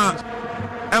backwa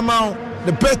amount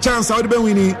the best chance I would be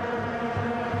winning.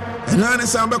 And you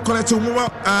understand I bet collecting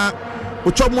mobile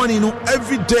we chop money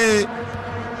every day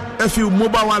if you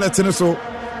mobile wallet so.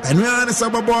 And you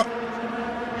understand about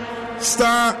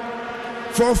star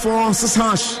 446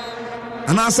 hash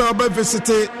and also about visit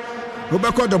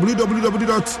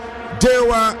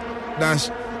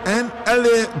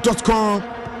www.dewa-nla.com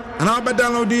and I'll be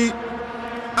download the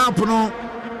app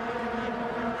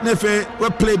nefe we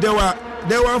play Dewa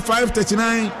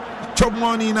 539 chop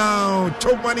money now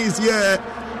chop money is here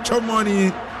chop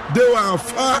money Dewa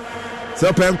far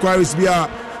so pay inquiries be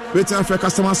waiting for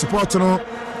customer support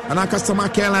and our customer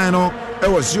care line it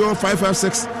was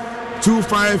 0556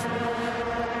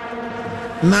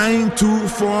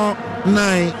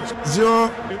 259249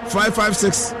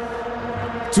 0556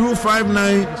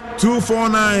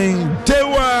 259249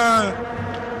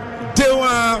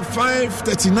 Dewa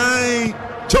 539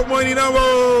 chop money now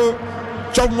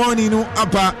chop money no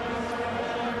apa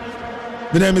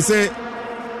the name say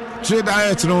trade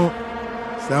diet no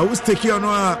so who's taking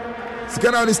on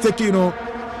scan out this taking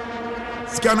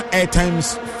scan 8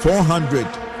 times 400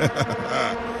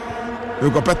 we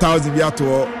got 1,000 via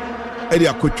to Eddie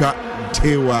Akucha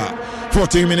Dewa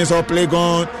 14 minutes of play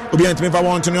gone. Obient me if I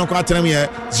want to know what time here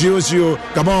 0-0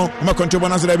 Gabon my control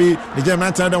bonus the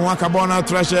German side don't want Gabon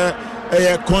trash a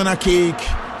corner kick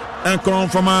and come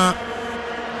from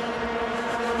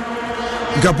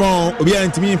Gabon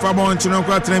Obient me if I want to know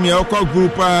what time here call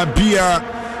group B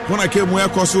when I came where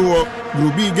Kosovo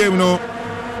group B game no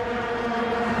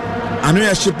I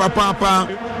know ship papa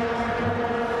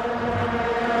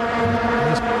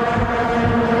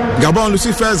Gabon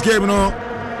Lucy first game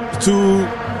to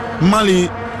Mali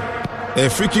a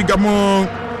free kick Gabon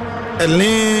a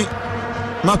lane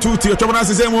Matuti Otobana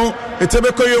Semo a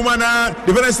Tebeko Yomana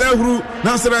the Venezuela Huru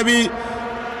Nasarabi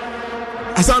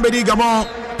Asambedi Gabon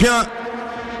Pia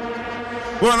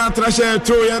Wana Trashe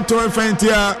Troyan Toy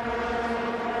Fentia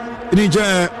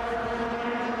Niger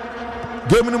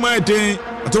Game no my day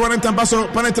Atowana Tampaso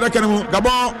Panetrakanamo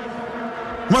Gabon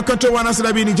Makato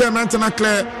Wanasarabi Niger Mantana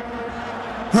Claire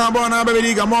Habona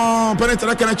baby Gamon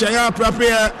penetra kana chaya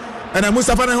prapia and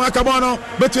Mustafa na Wakabono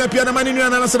betu pia na maninu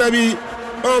na Nasrabi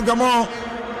oh Gamon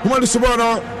Humalu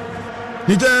Subono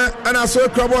Nije ana so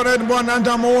krabo na bon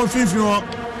anda mo fifino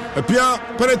pia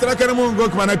penetra kana mo go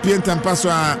kwa na pia tampaso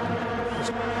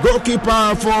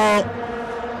goalkeeper for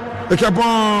the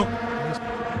Capon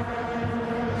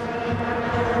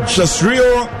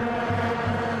Jasrio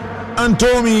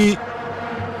Antomi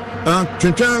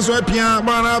Twentwan so apia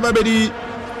bana babedi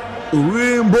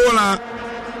Wimbola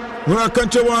Wura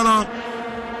kanche wana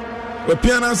we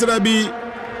piana sida bi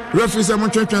referee se mo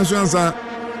twentwan so ansa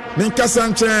Ninka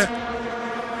Sanche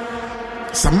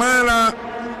Samara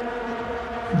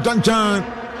Danjan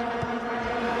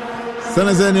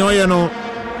Senazeni Oyeno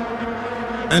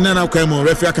and then okay mo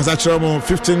referee akasa mo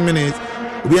 15 minutes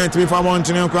we are to for one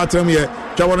to quarter here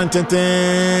Jawon ten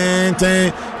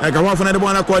I go for the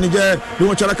one akwa nije we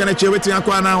want chala kana chewetin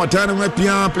akwa na watana we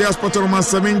pia players portal man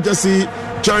 7 Jesse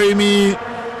Jeremy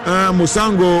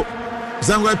Musango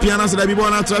Zango piano so da bi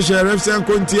bona trash referee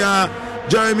kontia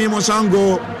Jeremy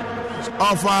Musango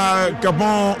of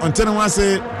Gabon antena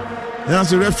wase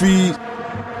yanso referee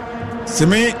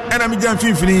seme ana mi jam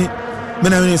finfini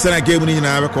mena mi sena game ni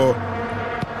na beko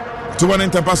to one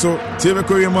interpasso tiebe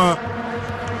ko yema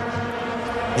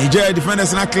Niger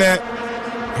defenders na clear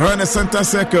run the center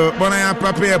circle bona ya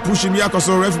prepare push him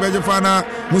yakoso referee Bejefana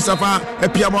Mustafa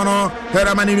epiamono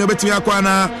heramani ni obeti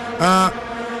akwana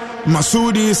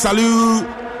Masudi Salu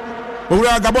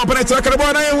owura Gabon penetra kare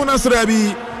bona ye huna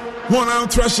srabi hona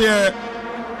trash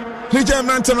Niger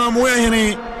Mantana mo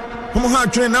yehene mo ha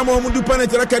train na mo du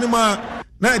penetra kanima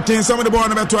na ten some of the ball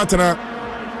na beto atara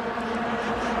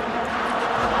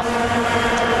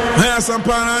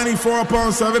Sampana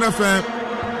 94.7 FM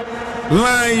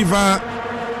live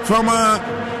from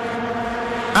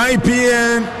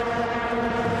IPN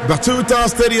Batuta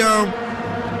Stadium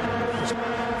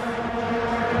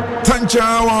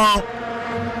Tanchawa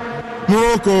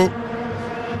Morocco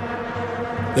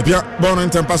the Pia Bono in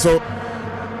Tempaso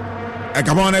I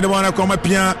come on, I don't want to come up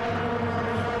here.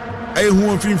 I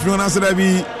who film Florence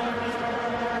Davi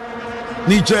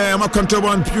Nietzsche, I'm a control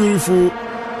one beautiful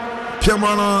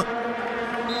Piamano.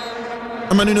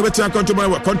 I'm an innovative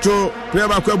control player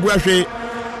by Kwabuashi.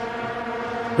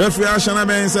 Referee Ashana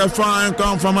Ben said, fine,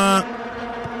 come from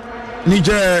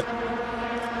Niger.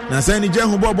 Now, say Niger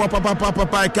who bought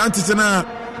Papa, I can't sit now.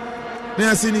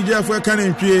 Now, see Niger for a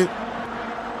cannon tree.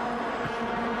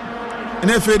 And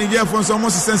if Niger for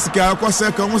almost a sensica,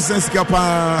 almost a sensica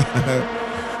pa.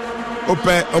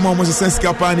 Ope, almost a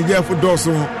sensica pa, Niger for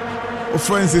Dawson. Of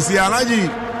Francis, Alaji.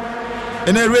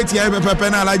 And then rate here, Papa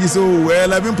Alaji, so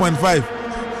 11.5.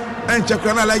 And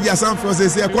Chakrana like your son for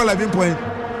say, I call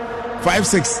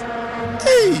 11.56.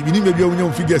 Hey, we need maybe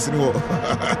your figures in war.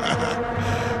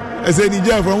 I said,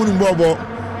 Niger from Bobo.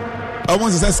 I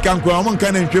want to say, Skanko, I want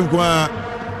kind of drink. I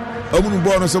wouldn't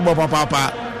born so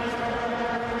Papa.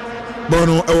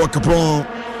 Bono, Ewa Capon,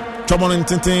 Tomon and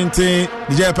Tintin,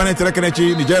 Niger Penetra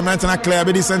Kanechi, Niger Mantana Claire,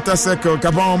 Bedi Center Circle,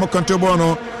 Capon, Moconto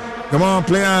Bono, come on,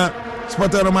 player,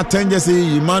 spotter of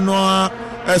Matenjesi, Emmanuel.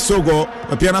 Sogo,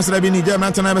 a piano Sabi Niger,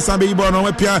 Mantana, Sambi Bono,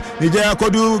 a piano, Niger,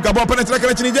 Kodu, Gabon, Penetra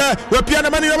Niger, a piano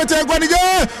money over Tango Niger.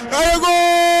 I go.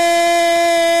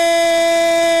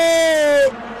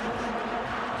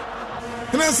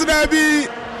 And that's Sabi.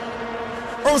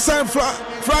 Oh, Sam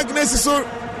Frank Nessiso.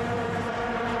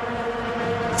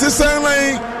 To sound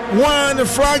like one, the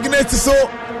Frank Nessiso.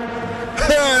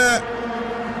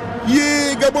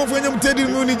 Yeah, Gabon for him, Teddy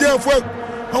Niger for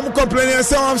I'm complaining, I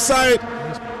saw offside.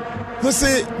 Who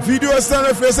say video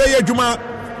stand for say Juma?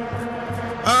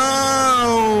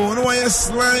 Oh, no, I am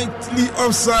slightly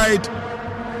offside.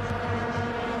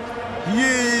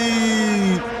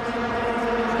 Yay!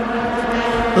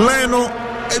 Leno,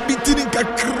 a bit in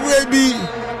Kakrebi.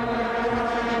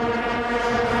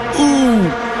 Ooh,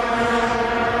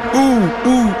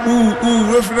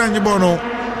 referee Bono.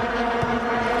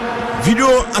 Video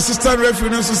assistant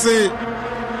referee also say,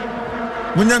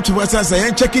 when you to what's I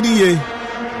say, check it here.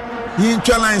 You in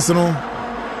lines, no.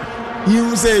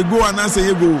 You say go and I say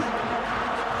you go.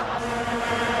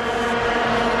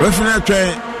 Referee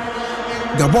try.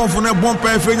 Gabon for na bon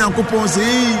pa fe nyan kopon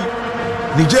say.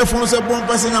 Niger for se bon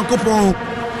pa se nyan kopon.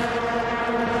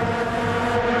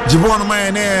 Jibon ma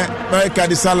ne ba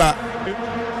Kadisala.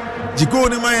 Jigo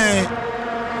ni ma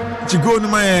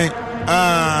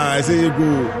I say you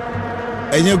go.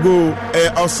 And you go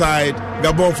outside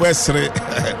Gabon for esre.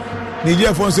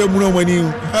 Niger for se muno mani.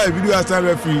 Hey, video assistant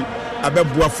referee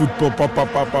abeboa football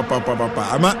papa.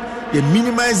 Ama you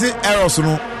minimize errors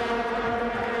no.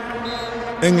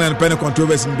 England pen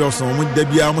controversy in Dawson. We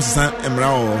debut almost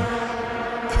Emra.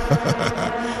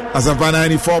 Asafana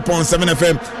 94.7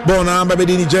 FM. Bona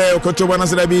Babedi Niger. Control one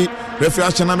as be. Referee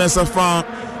Ashana Mesafa.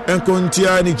 And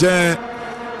Contia Niger.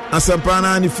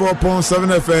 Asafana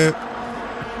 94.7 FM.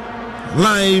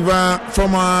 Live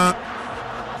from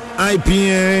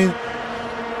IPN.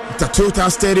 The Total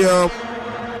Stadium.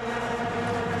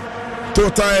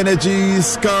 Total Energy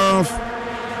Scarf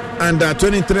Under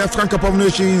 23 Afcon Cup of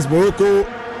Nations Morocco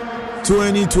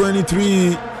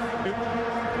 2023.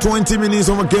 20 minutes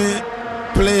of a game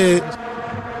play.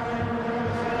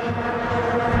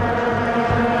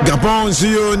 Gabon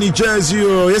 0, Niger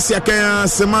 0. Yes, Yakaya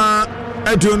Sema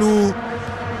Edonu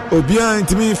Obia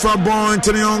Intimi Fabon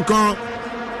Tenionko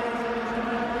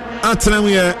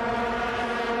Atrenwe.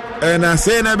 And I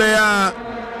say Nabea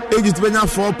Egypt Benya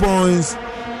 4 points.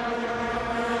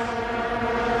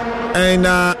 And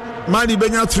Mali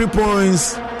Benya 3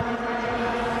 points.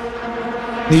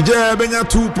 Niger Benya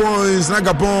 2 points.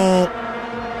 Nagabon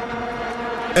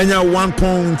Enya 1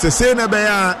 point. Say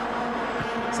Nabea.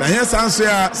 So yes,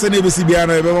 answer. Say Nebisi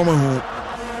Biana Ebemahu.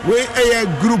 We a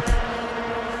group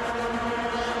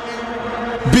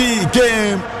B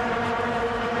game.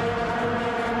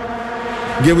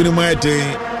 Giving him my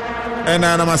day. And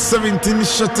I'm a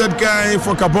 17-shotted guy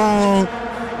for Gabon.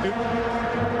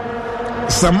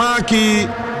 Samaki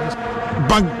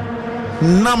Bag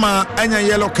Nama Anya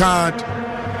yellow card.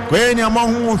 When you're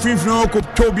among whom 5 no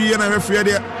could Toby and I referee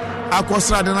there.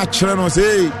 Aquasra de Nachrano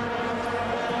say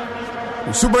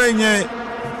Subaine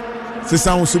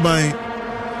Sissan Subain.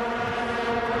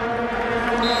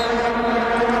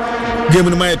 Give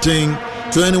me my thing.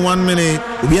 21 minutes.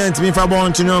 We ain't me for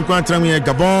born to know Quantram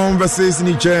Gabon versus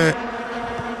Niger.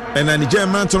 And then Niger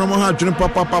man to know how to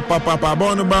papa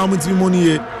born about with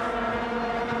money.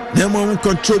 No one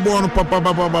control born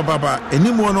papa.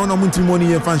 Anyone on multi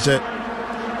money and fancy.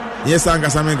 Yes, I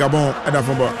got some Gabon at the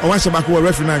football. I want to back over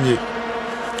referee.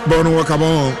 Bono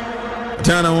Gabon.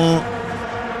 Tana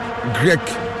Greg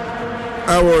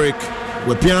Aworic.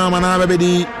 We piano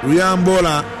manabedi.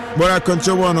 Riambola. Bola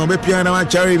control no be piano and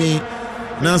Charimi.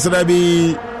 Nansa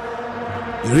be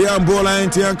Riambola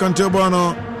into control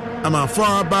bono. I'm a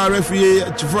far bar referee.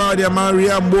 Chifadia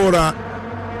Riambola.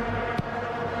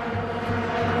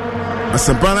 A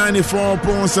Sampana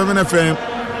 94.7 FM.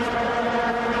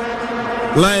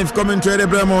 Live commentary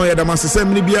Bremo ya da masu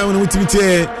semi bia woni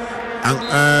mutimite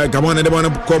Gabon de bona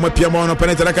ko ma pia bono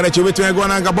penetra kana che wetu go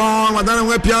na Gabon wadana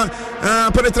we pia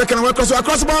penetra kana we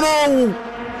across bono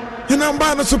ina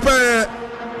mbana super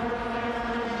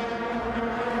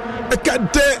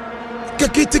akade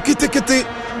kiti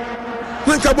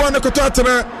na Gabon ko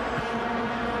tatra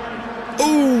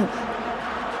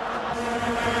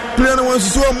plena won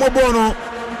so mo bono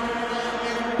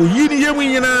oyini yemu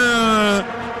nyina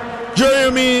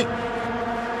Jeremy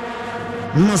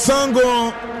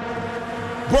Masango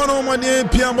Bono Mane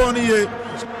Piamboni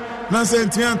Nansen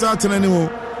Tianta Tenemo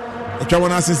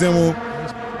Chawana Sisemo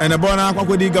and a Bona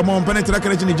Quadi Gabon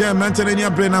penetrating the German Mantelania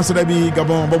brain answer to be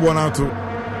Gabon Bobon out to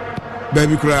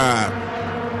Baby Cry.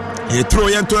 A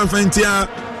Troyan to Fentia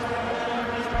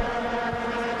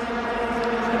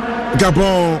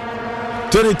Gabon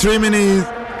 33 minutes.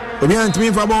 We are to me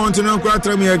for born to know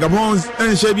Quatremia Gabons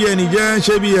and Shabia Niger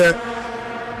Shabia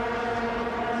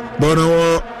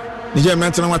Bono Niger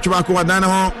Manton Wachuaco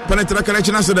Adana penetra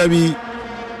collection as the be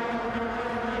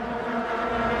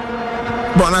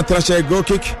Bona Trashe go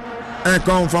kick and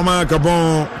come from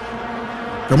Gabon.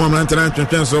 Come on, Lantan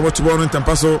champions so what's born in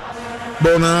Tampaso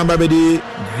Bona Babedi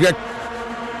Greg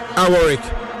Aworic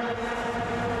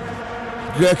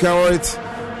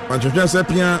Pancho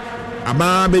Sapia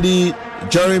Ababedi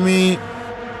Jeremy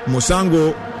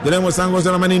Musango, the name Musango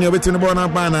Salamani, between the Bona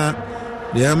Bana,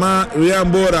 the Ama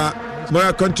Riambora,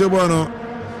 Mora Conchobono,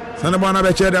 Sanabona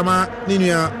Bechedama,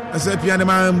 Ninia,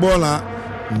 Asepianama and Bola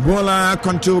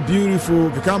Concho, beautiful,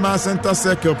 Picama Center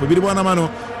Circle, Pibibona Mano,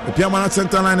 the Piamana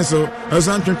Center Line, so as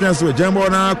Antrim Transfer,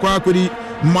 Jambona, Quakudi,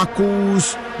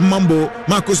 Marcus Mambo,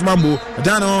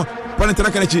 Dano,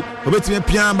 Panatrakanachi, between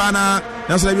Piambana,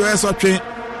 that's the US option,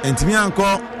 and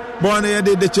Timianco. Born here,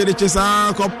 the churches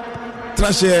are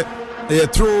trash. They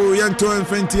throw young to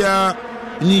Infantia,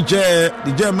 Niger,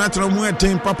 the German Matron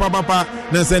team, Papa,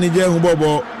 Nancy Niger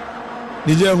Hubobo,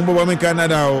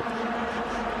 Canada,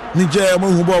 Niger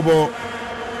Hubobo.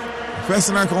 First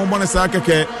and I come on a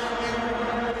Sakake.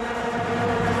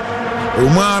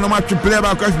 Uma no match to play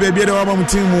about Coach Baby, the Obama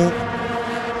team.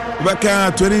 Back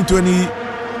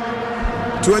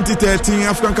 2013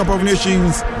 Afcon Cup of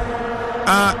Nations.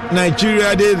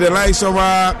 Nigeria did the likes of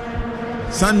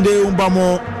Sunday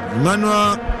Umbamo,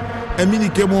 Emmanuel Emini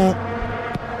Kemo,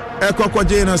 Eko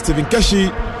Kwajena, Stephen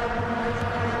Keshi,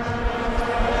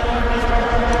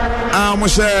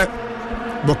 Moshe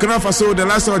Burkina Faso, the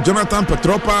likes of Jonathan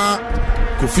Petropa,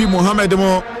 Kofi Mohamed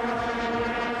Mo.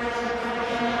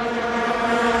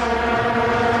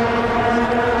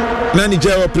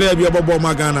 Nigeria player be Bobo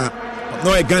Magana.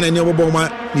 No, I can't any Bobo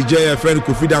Nigeria friend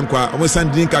Kofi Dankwa. Almost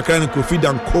sending Kakran Kofi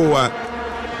Dankoa.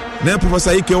 na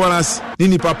Professor Ike Wallace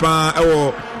ni papa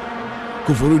ewo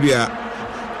Koforudia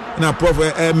na prof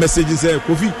message say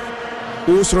Kofi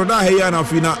o sroda heya na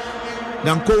fina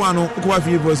danko wano ko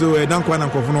afi fo so danko na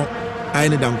nkofo no ai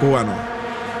ne danko wano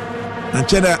na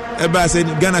cheda eba say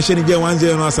Ghana she ni je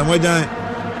 1-0 no Samojan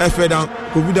efe dan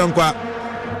Kofi danko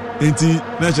enti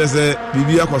na chese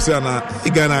bibia kwaso na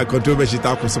Ghana controversy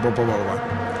ta kwaso papa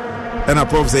and a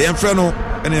prof say friend no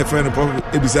and a friend prof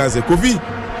ebisa say Kofi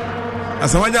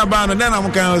Asamaja ba no den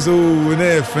am kan so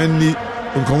na friendly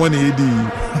nkomo na edi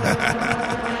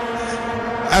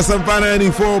Asampana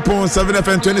 4.7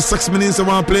 FM 26 minutes of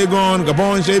one play gone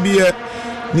Gabon Shebie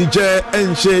Niger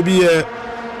and Shebie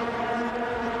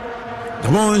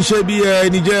Gabon Shebie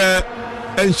Niger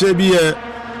and Shebie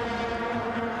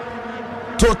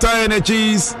Total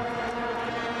Energies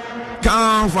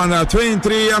CAF under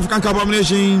 23 African Cup of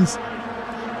Nations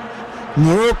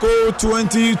Morocco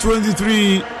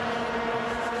 2023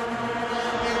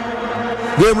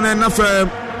 game na FM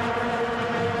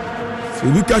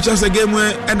we catch us a game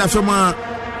where and afema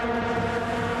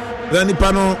then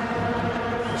pano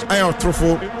ayo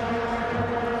trofo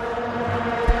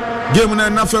game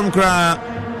na FM kra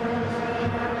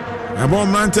abon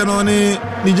mountain oni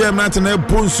Niger mountain e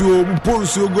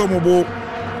bonsu go mo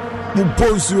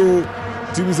bonsu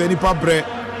timi se ni pa bre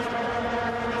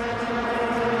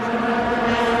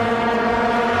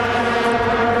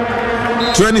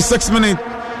 26 minutes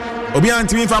obi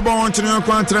antimi fa bon tunu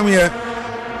kontra me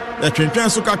the twentwen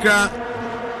so kakra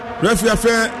referee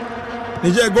afa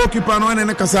Niger goalkeeper no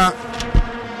ene kasa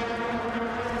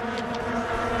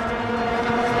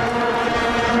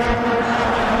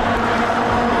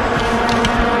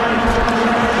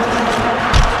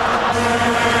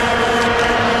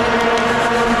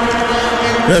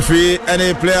referee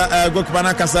any player goalkeeper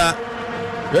na kasa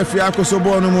referee akoso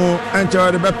ball no mu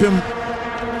ancha de bepem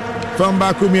from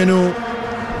back mienu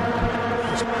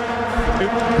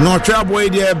no trouble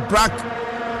there Black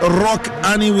Rock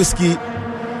Annie Whiskey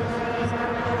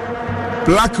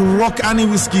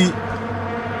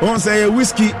on say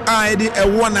whiskey I dey e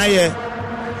one aye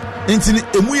enti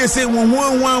emu ye say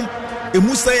won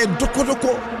emu say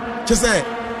dokodoko che say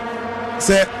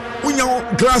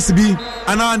unya glass bi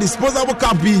and disposable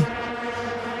cup bi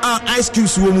ice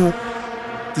cubes wo mu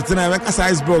titina we ka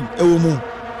iceberg e wo mu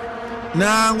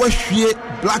na wahwie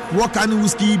Black Rock Annie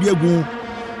Whiskey bi agu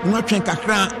nwa twen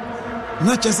kakra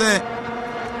na chese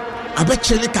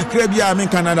abechele kakra bi a men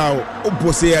Canada o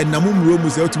bose na mumro mu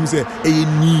se otum se eye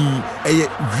ni eye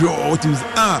jo otum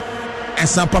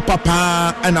esa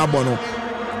papa na bono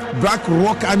Black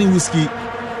Rock Annie Whiskey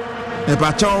e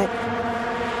ba chaw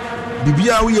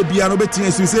bibia wo ye bia no betin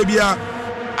esi se bia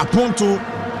aponto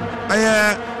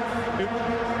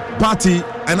party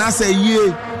and I say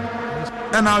ye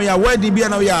and now ya wedding bia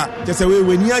now ya chese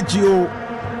we ni agio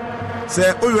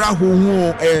say oyura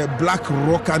hohu Black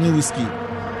Rock Annie Whiskey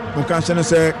o kan chene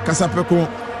say Kasapeko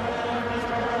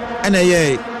and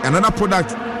another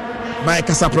product by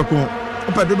Kasapeko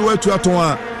o pa dodo atu aton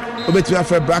a obetu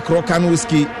afa Black Rock Annie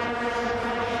Whiskey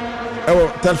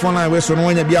telephone line we so no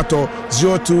nya biato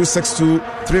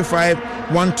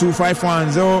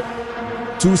 0262351251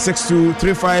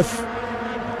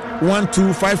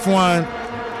 0262351251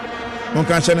 on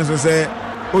can channel so say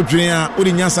odria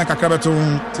odinya kakabeto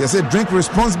they say drink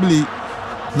responsibly,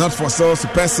 not for sale to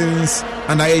persons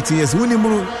under 18 years.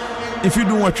 If you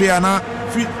do what we are now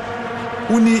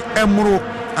uni emro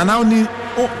and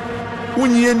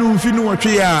uni enu if you know what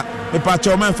we are the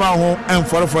patcho man for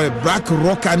a Black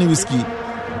Rock Annie Whiskey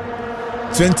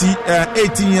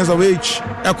 18 years of age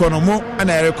economo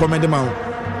and I recommend them out.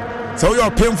 So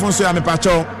you're paying for so I'm a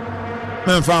patcho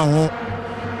man for home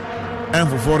and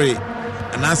for 40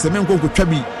 and I say men go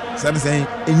trabi saying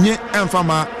enye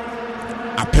emfama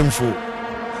apemfo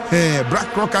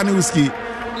Black Rock Annie Whiskey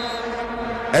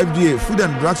FDA Food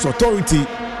and Drugs Authority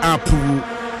approve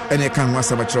and can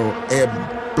wasabacho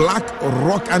Black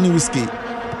Rock Annie Whiskey.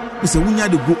 We say we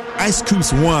need to go ice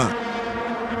creams one.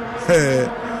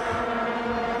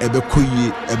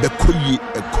 Ebekoye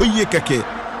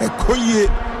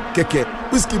keke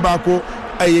whiskey bako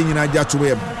aye nyina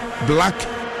jatuwe Black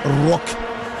Rock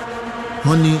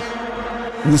Honey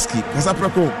Whiskey.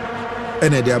 Kasapreko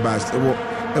ene dia bas ewo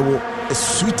a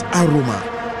sweet aroma.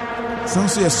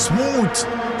 Sounds so smooth.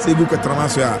 Say go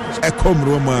katramaso ya ekom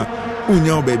roma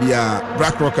unya baby ya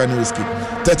Black Rock Annie Whiskey.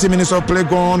 30 minutes of play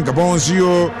gone. Gabon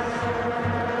 0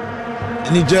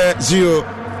 Niger 0.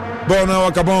 Bona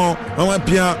wa Gabon on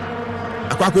pia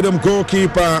akwako dem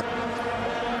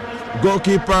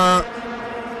goalkeeper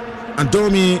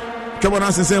Antomi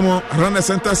Kebona Sensemo run the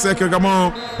center circle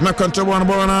Gabon ma control one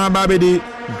bona Babidi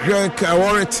Greg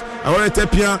Warren Awore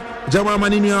Tepia, Jamal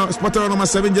Maninho, spotter number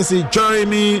 7 Jesse,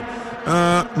 Jeremy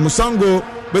Musango,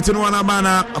 Betino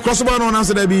Wanabana, across the ball on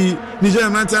answer there be Nigeria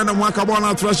 90 and Mwaka ball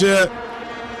now trash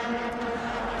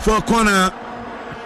for corner.